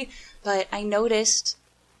sorry. But I noticed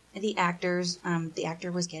the actor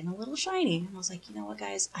was getting a little shiny. And I was like, you know what,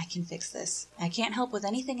 guys? I can fix this. I can't help with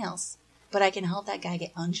anything else, but I can help that guy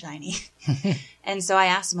get unshiny. And so I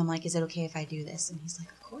asked him, I'm like, is it okay if I do this? And he's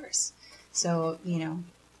like, of course. So,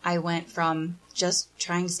 I went from just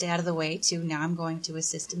trying to stay out of the way to now I'm going to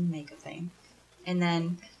assist in the makeup thing. And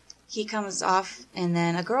then he comes off, and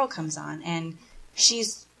then a girl comes on, and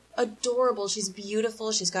she's adorable. She's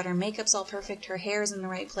beautiful. She's got her makeup's all perfect. Her hair's in the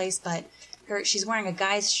right place, but she's wearing a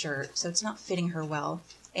guy's shirt, so it's not fitting her well.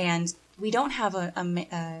 And we don't have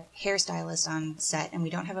a hairstylist on set, and we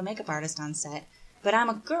don't have a makeup artist on set. But I'm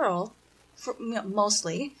a girl,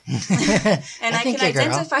 mostly, and I can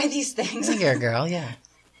identify these things. I think you're a girl, yeah.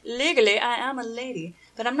 Legally, I am a lady,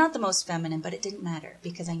 but I'm not the most feminine. But it didn't matter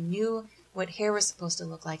because I knew what hair was supposed to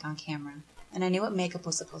look like on camera, and I knew what makeup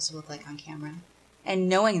was supposed to look like on camera. And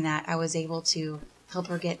knowing that, I was able to help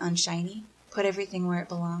her get unshiny, put everything where it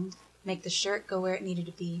belonged, make the shirt go where it needed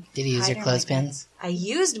to be. Did you use your clothespins? I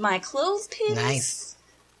used my clothespins. Nice.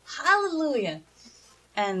 Hallelujah.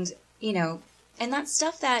 And, and that's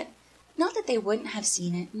stuff that, not that they wouldn't have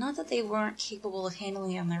seen it, not that they weren't capable of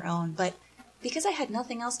handling it on their own, but because I had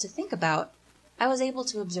nothing else to think about, I was able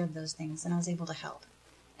to observe those things and I was able to help.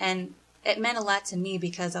 And it meant a lot to me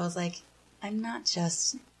because I was like, I'm not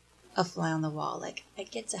just a fly on the wall. Like, I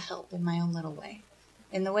get to help in my own little way,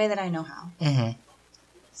 in the way that I know how. Mm-hmm.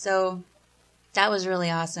 So that was really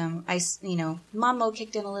awesome. Mammo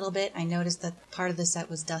kicked in a little bit. I noticed that part of the set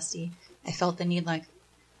was dusty. I felt the need, like,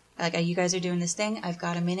 you guys are doing this thing. I've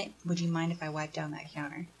got a minute. Would you mind if I wipe down that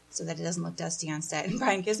counter so that it doesn't look dusty on set? And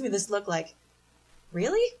Brian gives me this look like,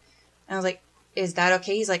 really? And I was like, is that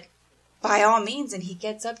okay? He's like, by all means. And he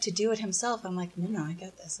gets up to do it himself. I'm like, no, I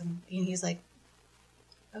got this. And he's like,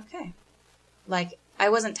 okay. Like, I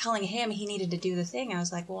wasn't telling him he needed to do the thing. I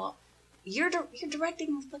was like, well, you're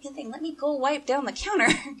directing the fucking thing. Let me go wipe down the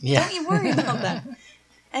counter. Yeah. Don't you worry about that.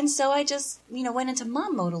 And so I just, went into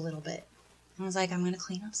mom mode a little bit. I was like, I'm going to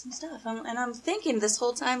clean up some stuff. And I'm thinking this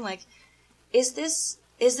whole time, like, is this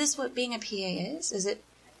what being a PA is? Is it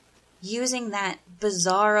using that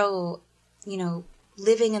bizarro,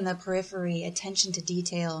 living in the periphery, attention to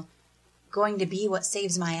detail, going to be what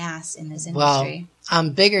saves my ass in this industry? Well,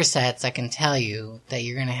 on bigger sets, I can tell you that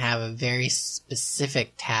you're going to have a very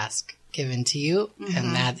specific task given to you,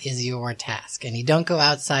 and that is your task. And you don't go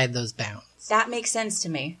outside those bounds. That makes sense to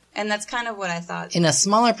me. And that's kind of what I thought. In a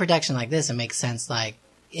smaller production like this, it makes sense. Like,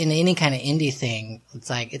 in any kind of indie thing, it's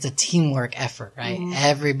like, it's a teamwork effort, right? Mm-hmm.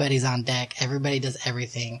 Everybody's on deck. Everybody does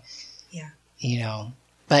everything. Yeah.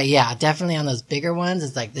 But yeah, definitely on those bigger ones,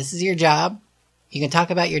 it's like, this is your job. You can talk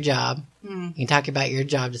about your job. Mm. You can talk about your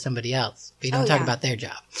job to somebody else, but you don't talk about their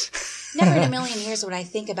job. Never in a million years would I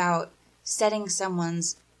think about setting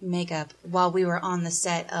someone's makeup while we were on the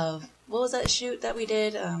set of, what was that shoot that we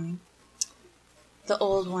did? The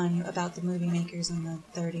old one about the movie makers in the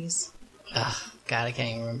 30s. Oh, God, I can't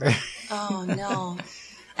even remember. Oh, no.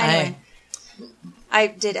 Anyway, I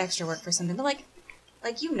did extra work for something, but like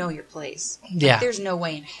your place. Yeah. Like, there's no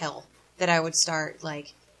way in hell that I would start,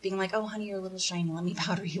 like, being like, oh, honey, you're a little shiny. Let me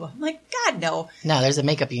powder you up. I'm like, God, no. No, there's a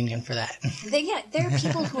makeup union for that. There are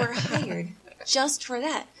people who are hired just for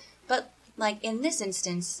that. But, like, in this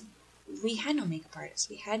instance, we had no makeup artist.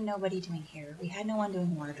 We had nobody doing hair. We had no one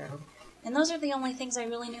doing wardrobe. And those are the only things I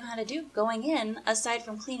really knew how to do going in, aside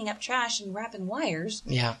from cleaning up trash and wrapping wires.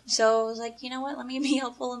 Yeah. So I was like, you know what? Let me be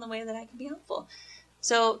helpful in the way that I can be helpful.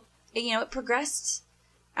 So, it progressed.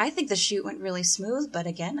 I think the shoot went really smooth, but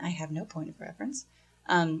again, I have no point of reference.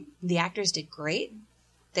 The actors did great.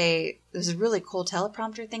 There was a really cool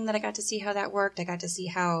teleprompter thing that I got to see how that worked. I got to see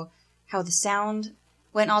how the sound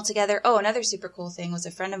went all together. Oh, another super cool thing was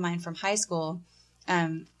a friend of mine from high school.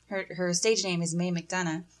 Her stage name is Mae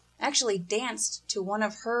McDonough. Actually danced to one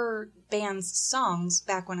of her band's songs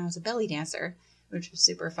back when I was a belly dancer, which was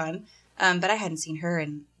super fun. But I hadn't seen her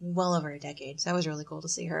in well over a decade, so that was really cool to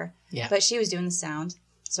see her. Yeah. But she was doing the sound,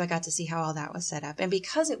 so I got to see how all that was set up. And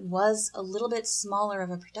because it was a little bit smaller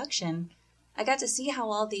of a production, I got to see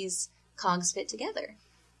how all these cogs fit together.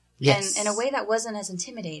 Yes. And in a way that wasn't as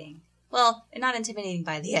intimidating. Well, not intimidating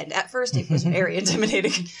by the end. At first, it was very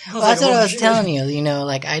intimidating. Well, that's what I was telling you.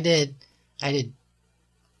 Like I did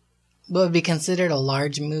what would be considered a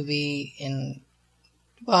large movie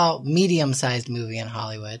medium-sized movie in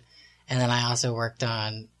Hollywood. And then I also worked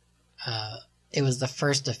on, it was the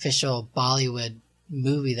first official Bollywood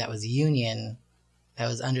movie that was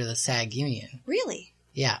under the SAG union. Really?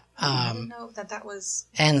 Yeah. I didn't know that was...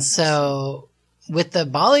 And so with the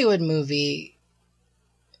Bollywood movie,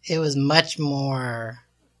 it was much more,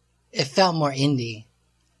 it felt more indie,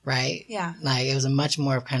 right? Yeah. Like it was a much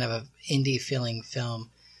more kind of an indie feeling film.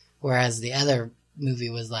 Whereas the other movie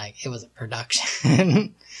was like, it was a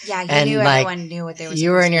production. Yeah, you And, knew like, everyone knew what they were.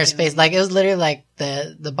 You were in your supposed to be space. Like, it was literally like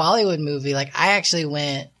the Bollywood movie. Like, I actually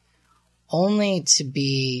went only to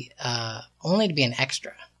be an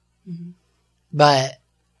extra. Mm-hmm. But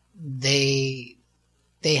they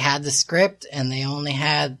had the script and they only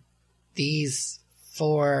had these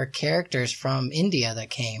 4 characters from India that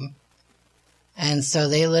came. And so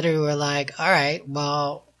they literally were like, all right,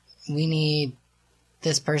 well, we need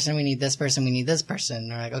this person, we need this person, we need this person.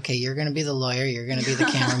 And they're like, okay, you're going to be the lawyer, you're going to be the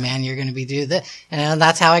cameraman, you're going to be do this. And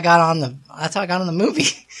that's how I got on the movie.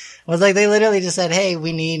 It was like, they literally just said, hey,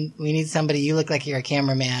 we need somebody. You look like you're a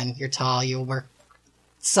cameraman. You're tall. You'll work.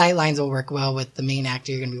 Sight lines will work well with the main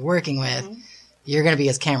actor you're going to be working with. Mm-hmm. You're going to be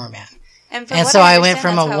his cameraman. And so I went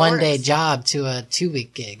from a 1-day job to a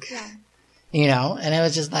 2-week gig. Yeah. You know, and it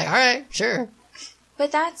was just like, all right, sure.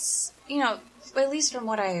 But that's, you know, at least from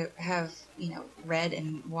what I have, you know, read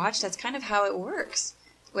and watched, that's kind of how it works.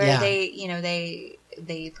 Where they, you know, they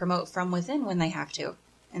promote from within when they have to.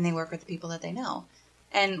 And they work with the people that they know.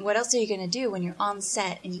 And what else are you going to do when you're on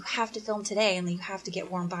set and you have to film today and you have to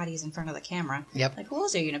get warm bodies in front of the camera? Yep. Like, who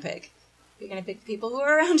else are you going to pick? You're going to pick the people who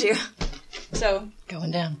are around you. So.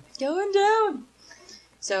 Going down.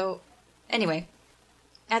 So, anyway,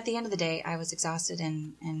 at the end of the day, I was exhausted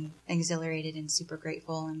and exhilarated and super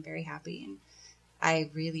grateful and very happy. And I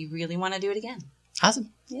really, really want to do it again. Awesome.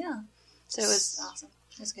 Yeah. So it was awesome.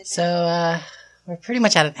 It was good. So, we're pretty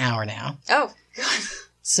much at an hour now. Oh, God.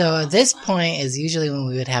 So this point is usually when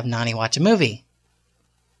we would have Nani watch a movie.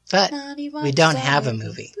 But we don't have a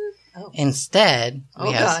movie. Oh. Instead,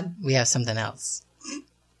 we have something else.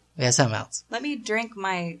 We have something else. Let me drink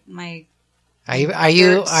my Are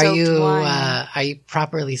you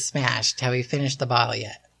properly smashed? Have we finished the bottle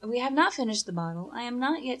yet? We have not finished the bottle. I am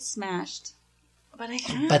not yet smashed. But I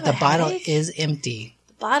have But the bottle is empty.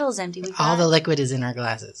 The bottle's empty. All the liquid is in our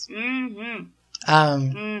glasses. Mm-hmm.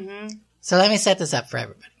 So let me set this up for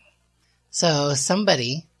everybody. So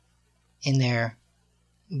somebody in their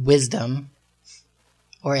wisdom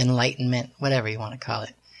or enlightenment, whatever you want to call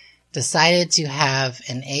it, decided to have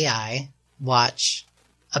an AI watch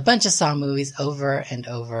a bunch of Saw movies over and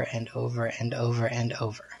over and over and over and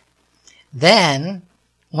over. Then,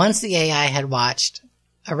 once the AI had watched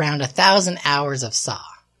around 1,000 hours of Saw,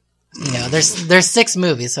 you know, there's 6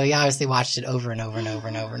 movies, so he obviously watched it over and over and over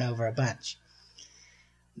and over and over a bunch.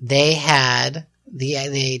 They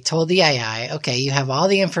told the AI, okay, you have all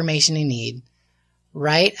the information you need.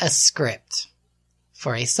 Write a script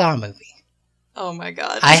for a Saw movie. Oh my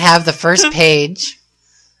God. I have the first page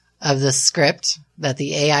of the script that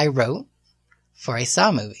the AI wrote for a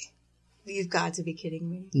Saw movie. You've got to be kidding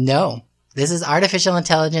me. No. This is artificial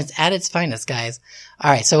intelligence at its finest, guys. All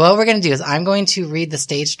right, so what we're going to do is I'm going to read the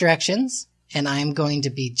stage directions, and I'm going to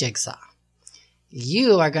be Jigsaw.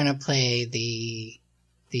 You are going to play the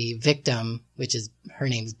victim, which is, her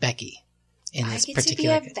name's Becky. In this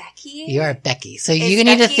particular, to be a Becky? You are Becky. So you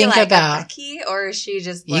need to think like about a Becky, or is she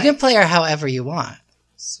just you can play her however you want.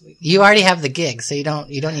 Sweet. You already have the gig, so you don't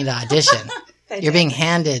need to audition. You're being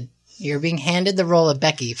handed the role of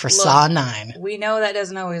Becky for Saw 9. We know that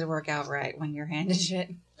doesn't always work out right when you're handed shit.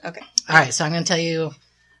 Okay. All right, so I'm going to tell you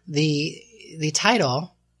the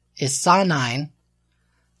title is Saw 9.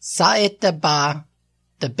 Saw it da bang,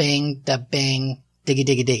 diggy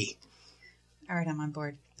diggy diggy. All right, I'm on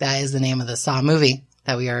board. That is the name of the Saw movie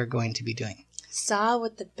that we are going to be doing. Saw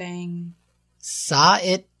with the bang. Saw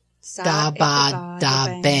it da ba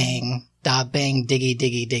da bang diggy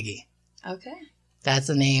diggy diggy. Okay. That's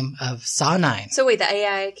the name of Saw 9. So wait, the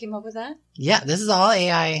AI came up with that? Yeah, this is all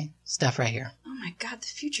AI stuff right here. Oh my God, the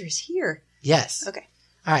future is here. Yes. Okay.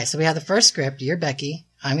 All right, so we have the first script. You're Becky.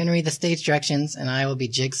 I'm going to read the stage directions, and I will be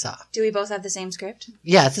Jigsaw. Do we both have the same script?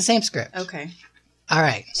 Yeah, it's the same script. Okay. All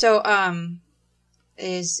right. So,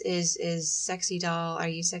 is Sexy Doll, are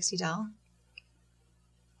you Sexy Doll?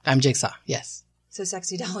 I'm Jigsaw, yes. So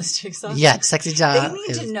Sexy Doll is Jigsaw? Yeah, Sexy Doll. They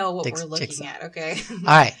need to know what we're looking at, okay? All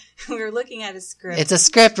right. We're looking at a script. It's a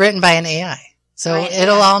script written by an AI. So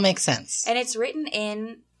it'll all make sense. And it's written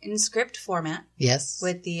in script format. Yes.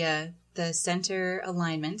 With the center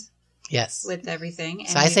alignment. Yes. With everything.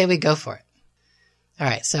 So I say we go for it. All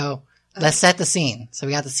right, so let's set the scene. So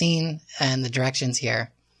we got the scene and the directions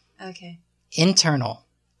here. Okay. Internal.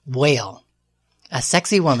 Whale. A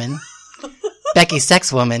sexy woman, Becky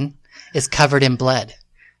Sex Woman, is covered in blood,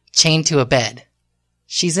 chained to a bed.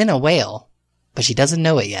 She's in a whale, but she doesn't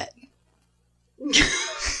know it yet.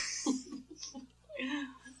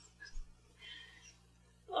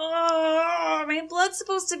 Oh, my blood's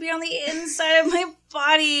supposed to be on the inside of my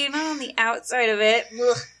body, not on the outside of it.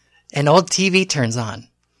 Ugh. An old TV turns on.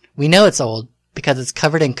 We know it's old because it's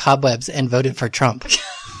covered in cobwebs and voted for Trump.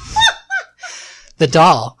 The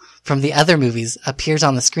doll from the other movies appears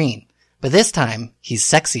on the screen, but this time he's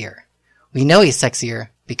sexier. We know he's sexier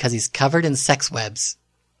because he's covered in sex webs.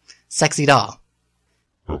 Sexy doll.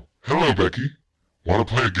 Oh, hello, Becky. Want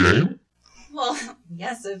to play a game? Well,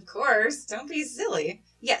 yes, of course. Don't be silly.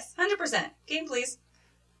 Yes, 100%. Game, please.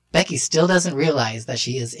 Becky still doesn't realize that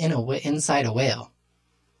she is inside a whale.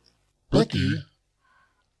 Becky?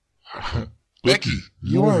 Becky,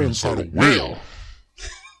 you are inside a whale.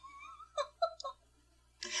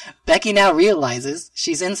 Becky now realizes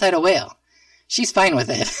she's inside a whale. She's fine with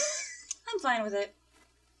it. I'm fine with it.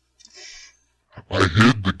 I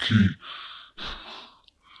hid the key.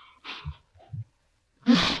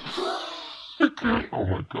 Oh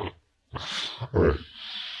my god. Alright.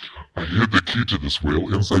 I hid the key to this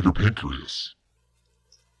whale inside your pancreas.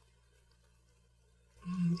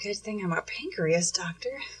 Good thing I'm a pancreas doctor.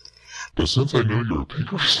 But since I know you're a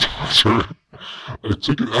pancreas doctor, I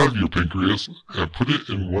took it out of your pancreas and put it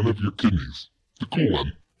in one of your kidneys. The cool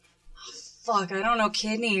one. Fuck, I don't know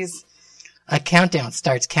kidneys. A countdown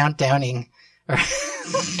starts counting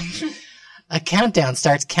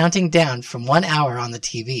down from 1 hour on the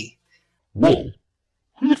TV. Whoa.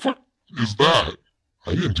 Who the fuck is that?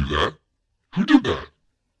 I didn't do that. Who did that?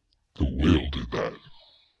 The whale did that.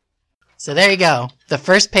 So there you go. The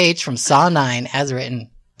first page from Saw 9 as written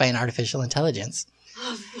by an artificial intelligence.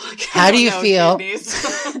 Oh, fuck, How do you feel?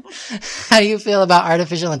 Kidneys. How do you feel about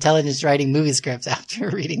artificial intelligence writing movie scripts after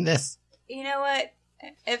reading this? You know what?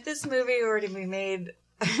 If this movie were to be made,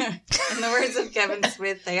 in the words of Kevin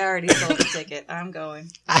Smith, they already sold the ticket. I'm going.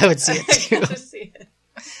 I would see it I gotta too. see it.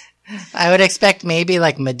 I would expect maybe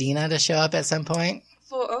like Medina to show up at some point.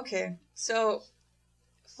 Okay, so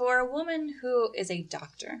for a woman who is a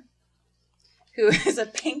doctor, who is a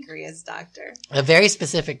pancreas doctor, A very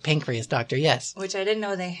specific pancreas doctor, yes. which I didn't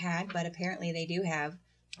know they had, but apparently they do have.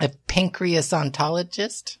 A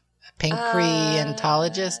pancreasontologist? A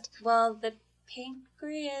pancreatologist? Well, the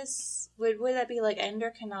pancreas, would that be like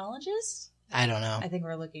endocrinologist? I don't know. I think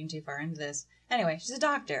we're looking too far into this. Anyway, she's a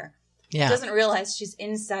doctor. Yeah. Doesn't realize she's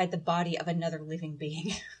inside the body of another living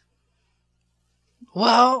being.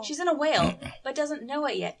 Well, She's in a whale, but doesn't know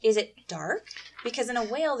it yet. Is it dark? Because in a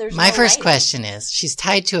whale, there's my no first lighting. question is, she's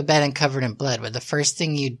tied to a bed and covered in blood. Would the first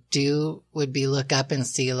thing you do would be look up and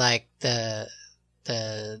see like the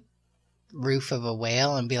roof of a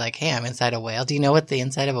whale and be like, hey, I'm inside a whale. Do you know what the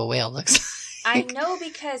inside of a whale looks I like? know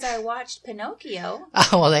because I watched Pinocchio, Oh,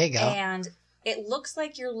 well, there you go. and it looks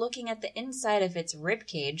like you're looking at the inside of its rib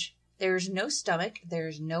cage. There's no stomach.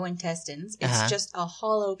 There's no intestines. It's Uh-huh. just a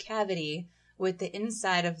hollow cavity with the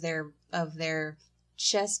inside of their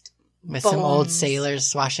chest. With some old bones. sailors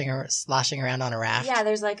sloshing around on a raft. Yeah,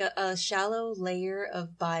 there's like a shallow layer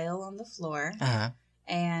of bile on the floor, Uh-huh.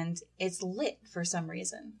 and it's lit for some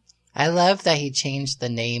reason. I love that he changed the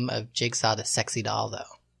name of Jigsaw to Sexy Doll,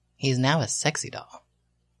 though. He's now a sexy doll.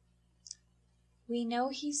 We know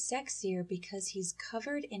he's sexier because he's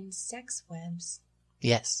covered in sex webs.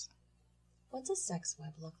 Yes. What's a sex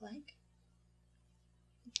web look like?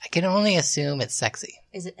 I can only assume it's sexy.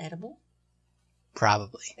 Is it edible?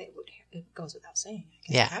 Probably. It goes without saying. I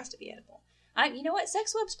guess Yeah. It has to be edible. You know what?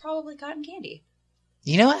 Sex web's probably cotton candy.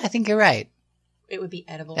 You know what? I think you're right. It would be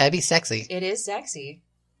edible. That'd be sexy. It is sexy.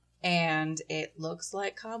 And it looks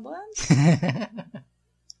like cobwebs.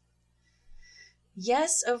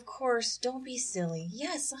 Yes, of course. Don't be silly.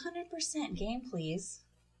 Yes, 100% game, please.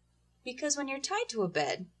 Because when you're tied to a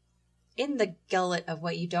bed, in the gullet of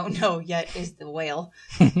what you don't know yet is the whale,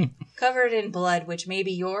 covered in blood, which may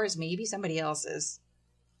be yours, maybe somebody else's.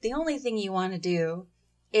 The only thing you want to do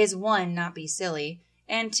is, 1, not be silly,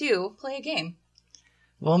 and 2, play a game.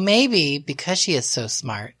 Well, maybe because she is so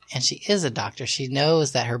smart and she is a doctor, she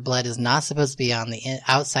knows that her blood is not supposed to be on the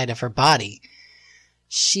outside of her body.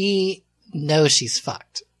 She knows she's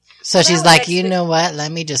fucked. So she's like, you know what?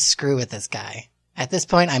 Let me just screw with this guy. At this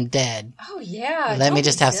point, I'm dead. Oh, yeah. Let me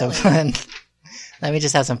just have some fun. Let me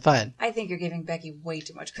just have some fun. I think you're giving Becky way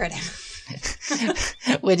too much credit.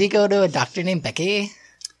 Would he go to a doctor named Becky?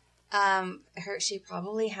 She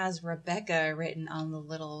probably has Rebecca written on the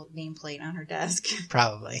little nameplate on her desk.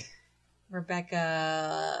 Probably.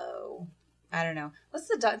 Rebecca, I don't know. What's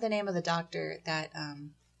the name of the doctor that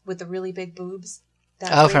with the really big boobs?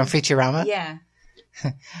 From Futurama? Yeah.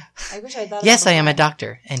 I wish I thought. Yes, I am a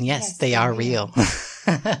doctor, and yes, they are real. real.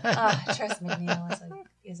 Trust me, Neil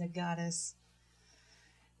is a goddess.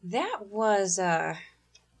 That was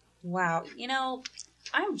wow. You know,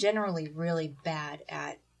 I'm generally really bad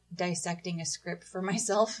at dissecting a script for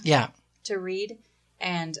myself Yeah. to read,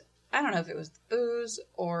 and I don't know if it was the booze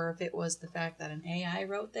or if it was the fact that an AI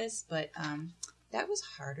wrote this, but that was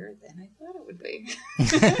harder than I thought it would be.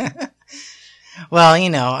 Well, you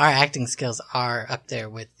know, our acting skills are up there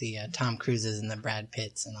with the Tom Cruises and the Brad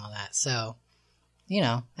Pitts and all that. So, you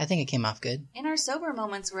know, I think it came off good. And our sober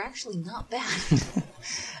moments were actually not bad.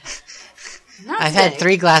 I've had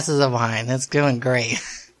 3 glasses of wine. That's doing great.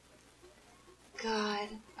 God,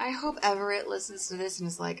 I hope Everett listens to this and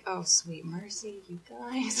is like, oh, sweet mercy, you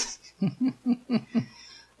guys.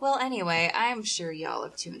 Well, anyway, I'm sure y'all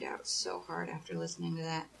have tuned out so hard after listening to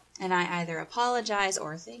that. And I either apologize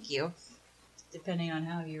or thank you, depending on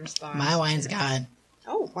how you respond. My wine's gone.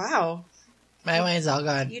 Oh, wow. My wine's all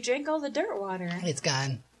gone. You drank all the dirt water. It's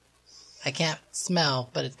gone. I can't smell,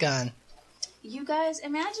 but it's gone. You guys,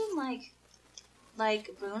 imagine like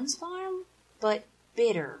Boone's Farm, but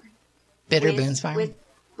bitter. Bitter Boone's Farm?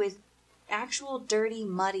 With actual dirty,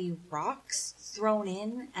 muddy rocks thrown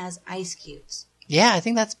in as ice cubes. Yeah, I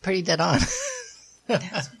think that's pretty dead on.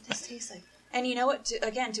 That's what this tastes like. And you know what?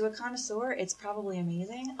 To a connoisseur, it's probably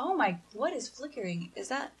amazing. Oh my, what is flickering?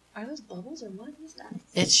 Are those bubbles or what is that?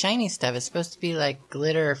 It's shiny stuff. It's supposed to be like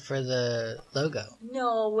glitter for the logo.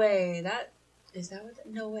 No way.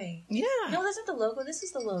 No way. Yeah. No, that's not the logo. This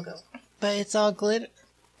is the logo. But it's all glitter.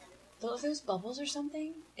 Are those bubbles or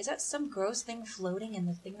something? Is that some gross thing floating in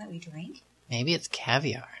the thing that we drank? Maybe it's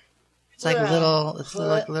caviar. It's like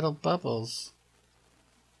little bubbles.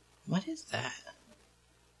 What is that?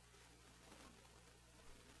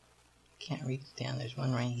 Can't reach down. There's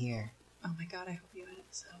one right here. Oh my god, I hope you edit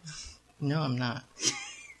this out. No, I'm not.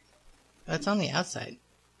 That's on the outside.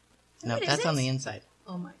 No, that's on the inside.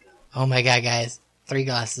 Oh my god. Oh my god, guys. 3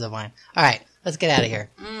 glasses of wine. Alright, let's get out of here.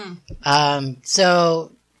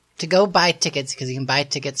 So, to go buy tickets, because you can buy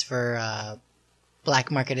tickets for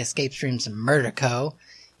Black Market Escape Rooms and Murder Co.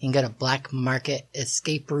 You can go to Black Market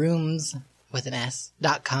Escape Rooms with an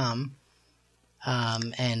S.com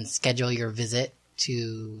and schedule your visit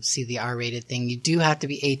to see the R-rated thing. You do have to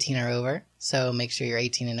be 18 or over, so make sure you're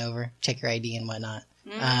 18 and over. Check your ID and whatnot.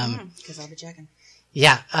 Because I'll be checking.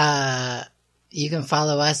 Yeah. You can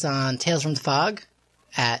follow us on Tales from the Fog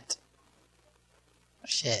at...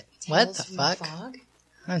 Shit. What the fuck? Fog?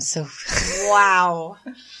 I'm so... Wow.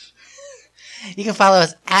 You can follow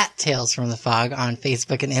us at Tales from the Fog on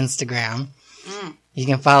Facebook and Instagram. You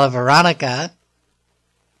can follow Veronica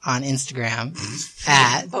on Instagram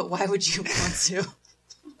at... But why would you want to?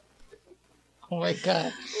 Oh my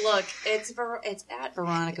god. Look, it's at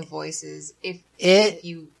Veronica Voices if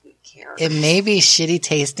you care. It may be shitty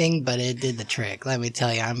tasting, but it did the trick. Let me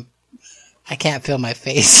tell you, I can't feel my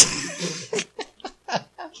face.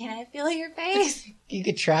 Can I feel your face? You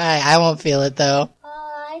could try. I won't feel it though.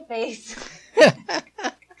 Oh, hi face.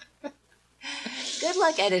 Good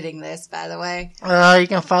luck editing this, by the way. You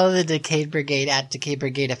can follow the Decayed Brigade at Decayed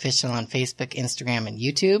Brigade Official on Facebook, Instagram, and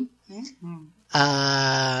YouTube.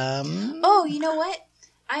 Oh, you know what?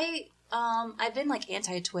 I've been like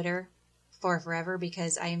anti-Twitter for forever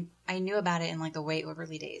because I knew about it in like the way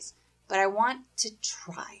early days. But I want to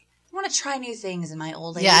try. I want to try new things in my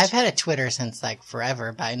old age. Yeah, I've had a Twitter since like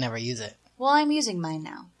forever, but I never use it. Well, I'm using mine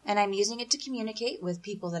now, and I'm using it to communicate with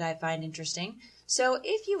people that I find interesting. So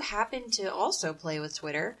if you happen to also play with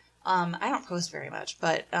Twitter, I don't post very much,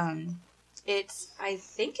 but I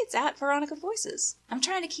think it's at Veronica Voices. I'm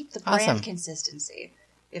trying to keep the brand consistency,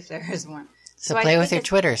 if there is one. So play with your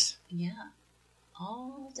Twitters. Yeah,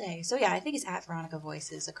 all day. So yeah, I think it's at Veronica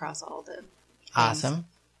Voices across all the things. Awesome.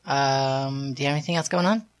 Do you have anything else going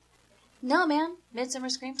on? No, man. Midsummer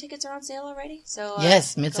Scream tickets are on sale already. So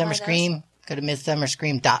yes, Midsummer Scream. Go to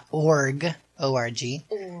midsummerscream.org. O-R-G.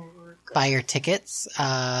 Buy your tickets.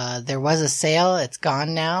 There was a sale. It's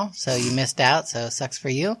gone now, so you missed out. So it sucks for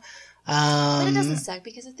you. But it doesn't suck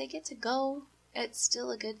because if they get to go, it's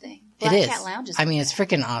still a good thing. Black it is. Cat Lounge is it's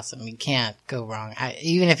freaking awesome. You can't go wrong.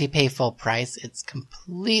 Even if you pay full price, it's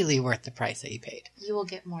completely worth the price that you paid. You will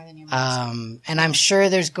get more than your money. And I'm sure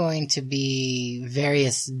there's going to be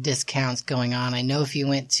various discounts going on. I know if you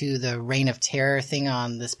went to the Reign of Terror thing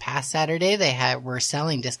on this past Saturday, were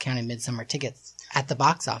selling discounted Midsummer tickets at the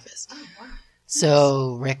box office. Oh, wow.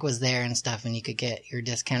 So Rick was there and stuff, and you could get your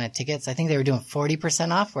discounted tickets. I think they were doing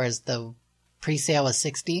 40% off, whereas the pre-sale was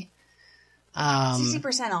 60%.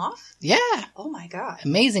 60% off? Yeah. Oh my god.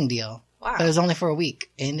 Amazing deal. Wow. But it was only for a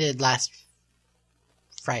week. It ended last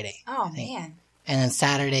Friday. Oh man. And then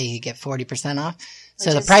Saturday you get 40% off. Which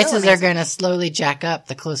so the prices are going to slowly jack up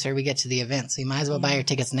the closer we get to the event. So you might as well buy your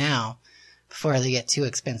tickets now before they get too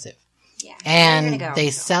expensive. Yeah. And they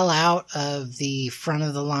sell out of the front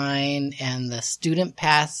of the line and the student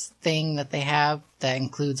pass thing that they have that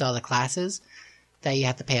includes all the classes. that you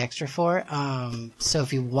have to pay extra for. So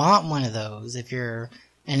if you want one of those, if you're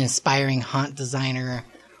an aspiring haunt designer,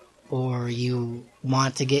 or you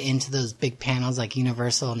want to get into those big panels like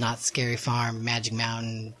Universal, Knott's Scary Farm, Magic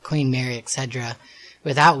Mountain, Queen Mary, etc.,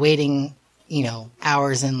 without waiting,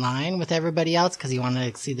 hours in line with everybody else because you want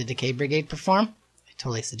to see the Decay Brigade perform, I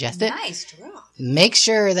totally suggest it. Nice draw. Make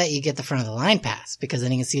sure that you get the front of the line pass, because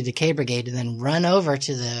then you can see the Decay Brigade and then run over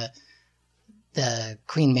to the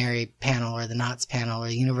Queen Mary panel or the Knott's panel or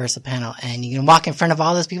the Universal panel, and you can walk in front of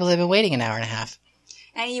all those people that have been waiting an hour and a half.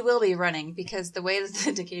 And you will be running, because the way that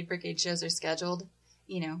the Decade Brigade shows are scheduled,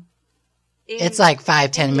 it's like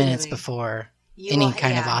 5-10 minutes before any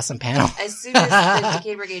kind of awesome panel. As soon as the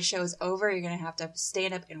Decade Brigade show is over, you're going to have to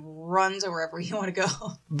stand up and run to wherever you want to go.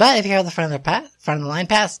 But if you have the front of the line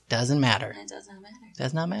pass, doesn't matter. It does not matter.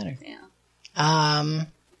 Does not matter. Yeah.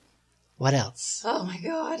 What else? Oh my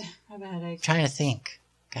God. I've had a... Trying to think.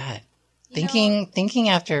 God. Thinking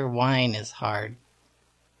after wine is hard.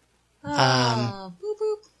 Boop,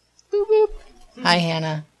 boop. Boop, boop. Hi,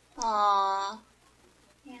 Hannah. Aww.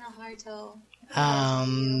 Hannah Harto.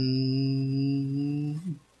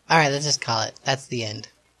 Alright, let's just call it. That's the end.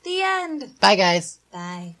 The end. Bye, guys.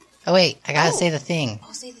 Bye. Oh, wait. I gotta say the thing.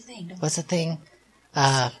 Oh, say the thing. What's the thing?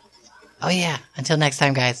 Oh, yeah. Until next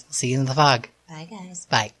time, guys. See you in the fog. Bye, guys.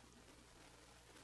 Bye.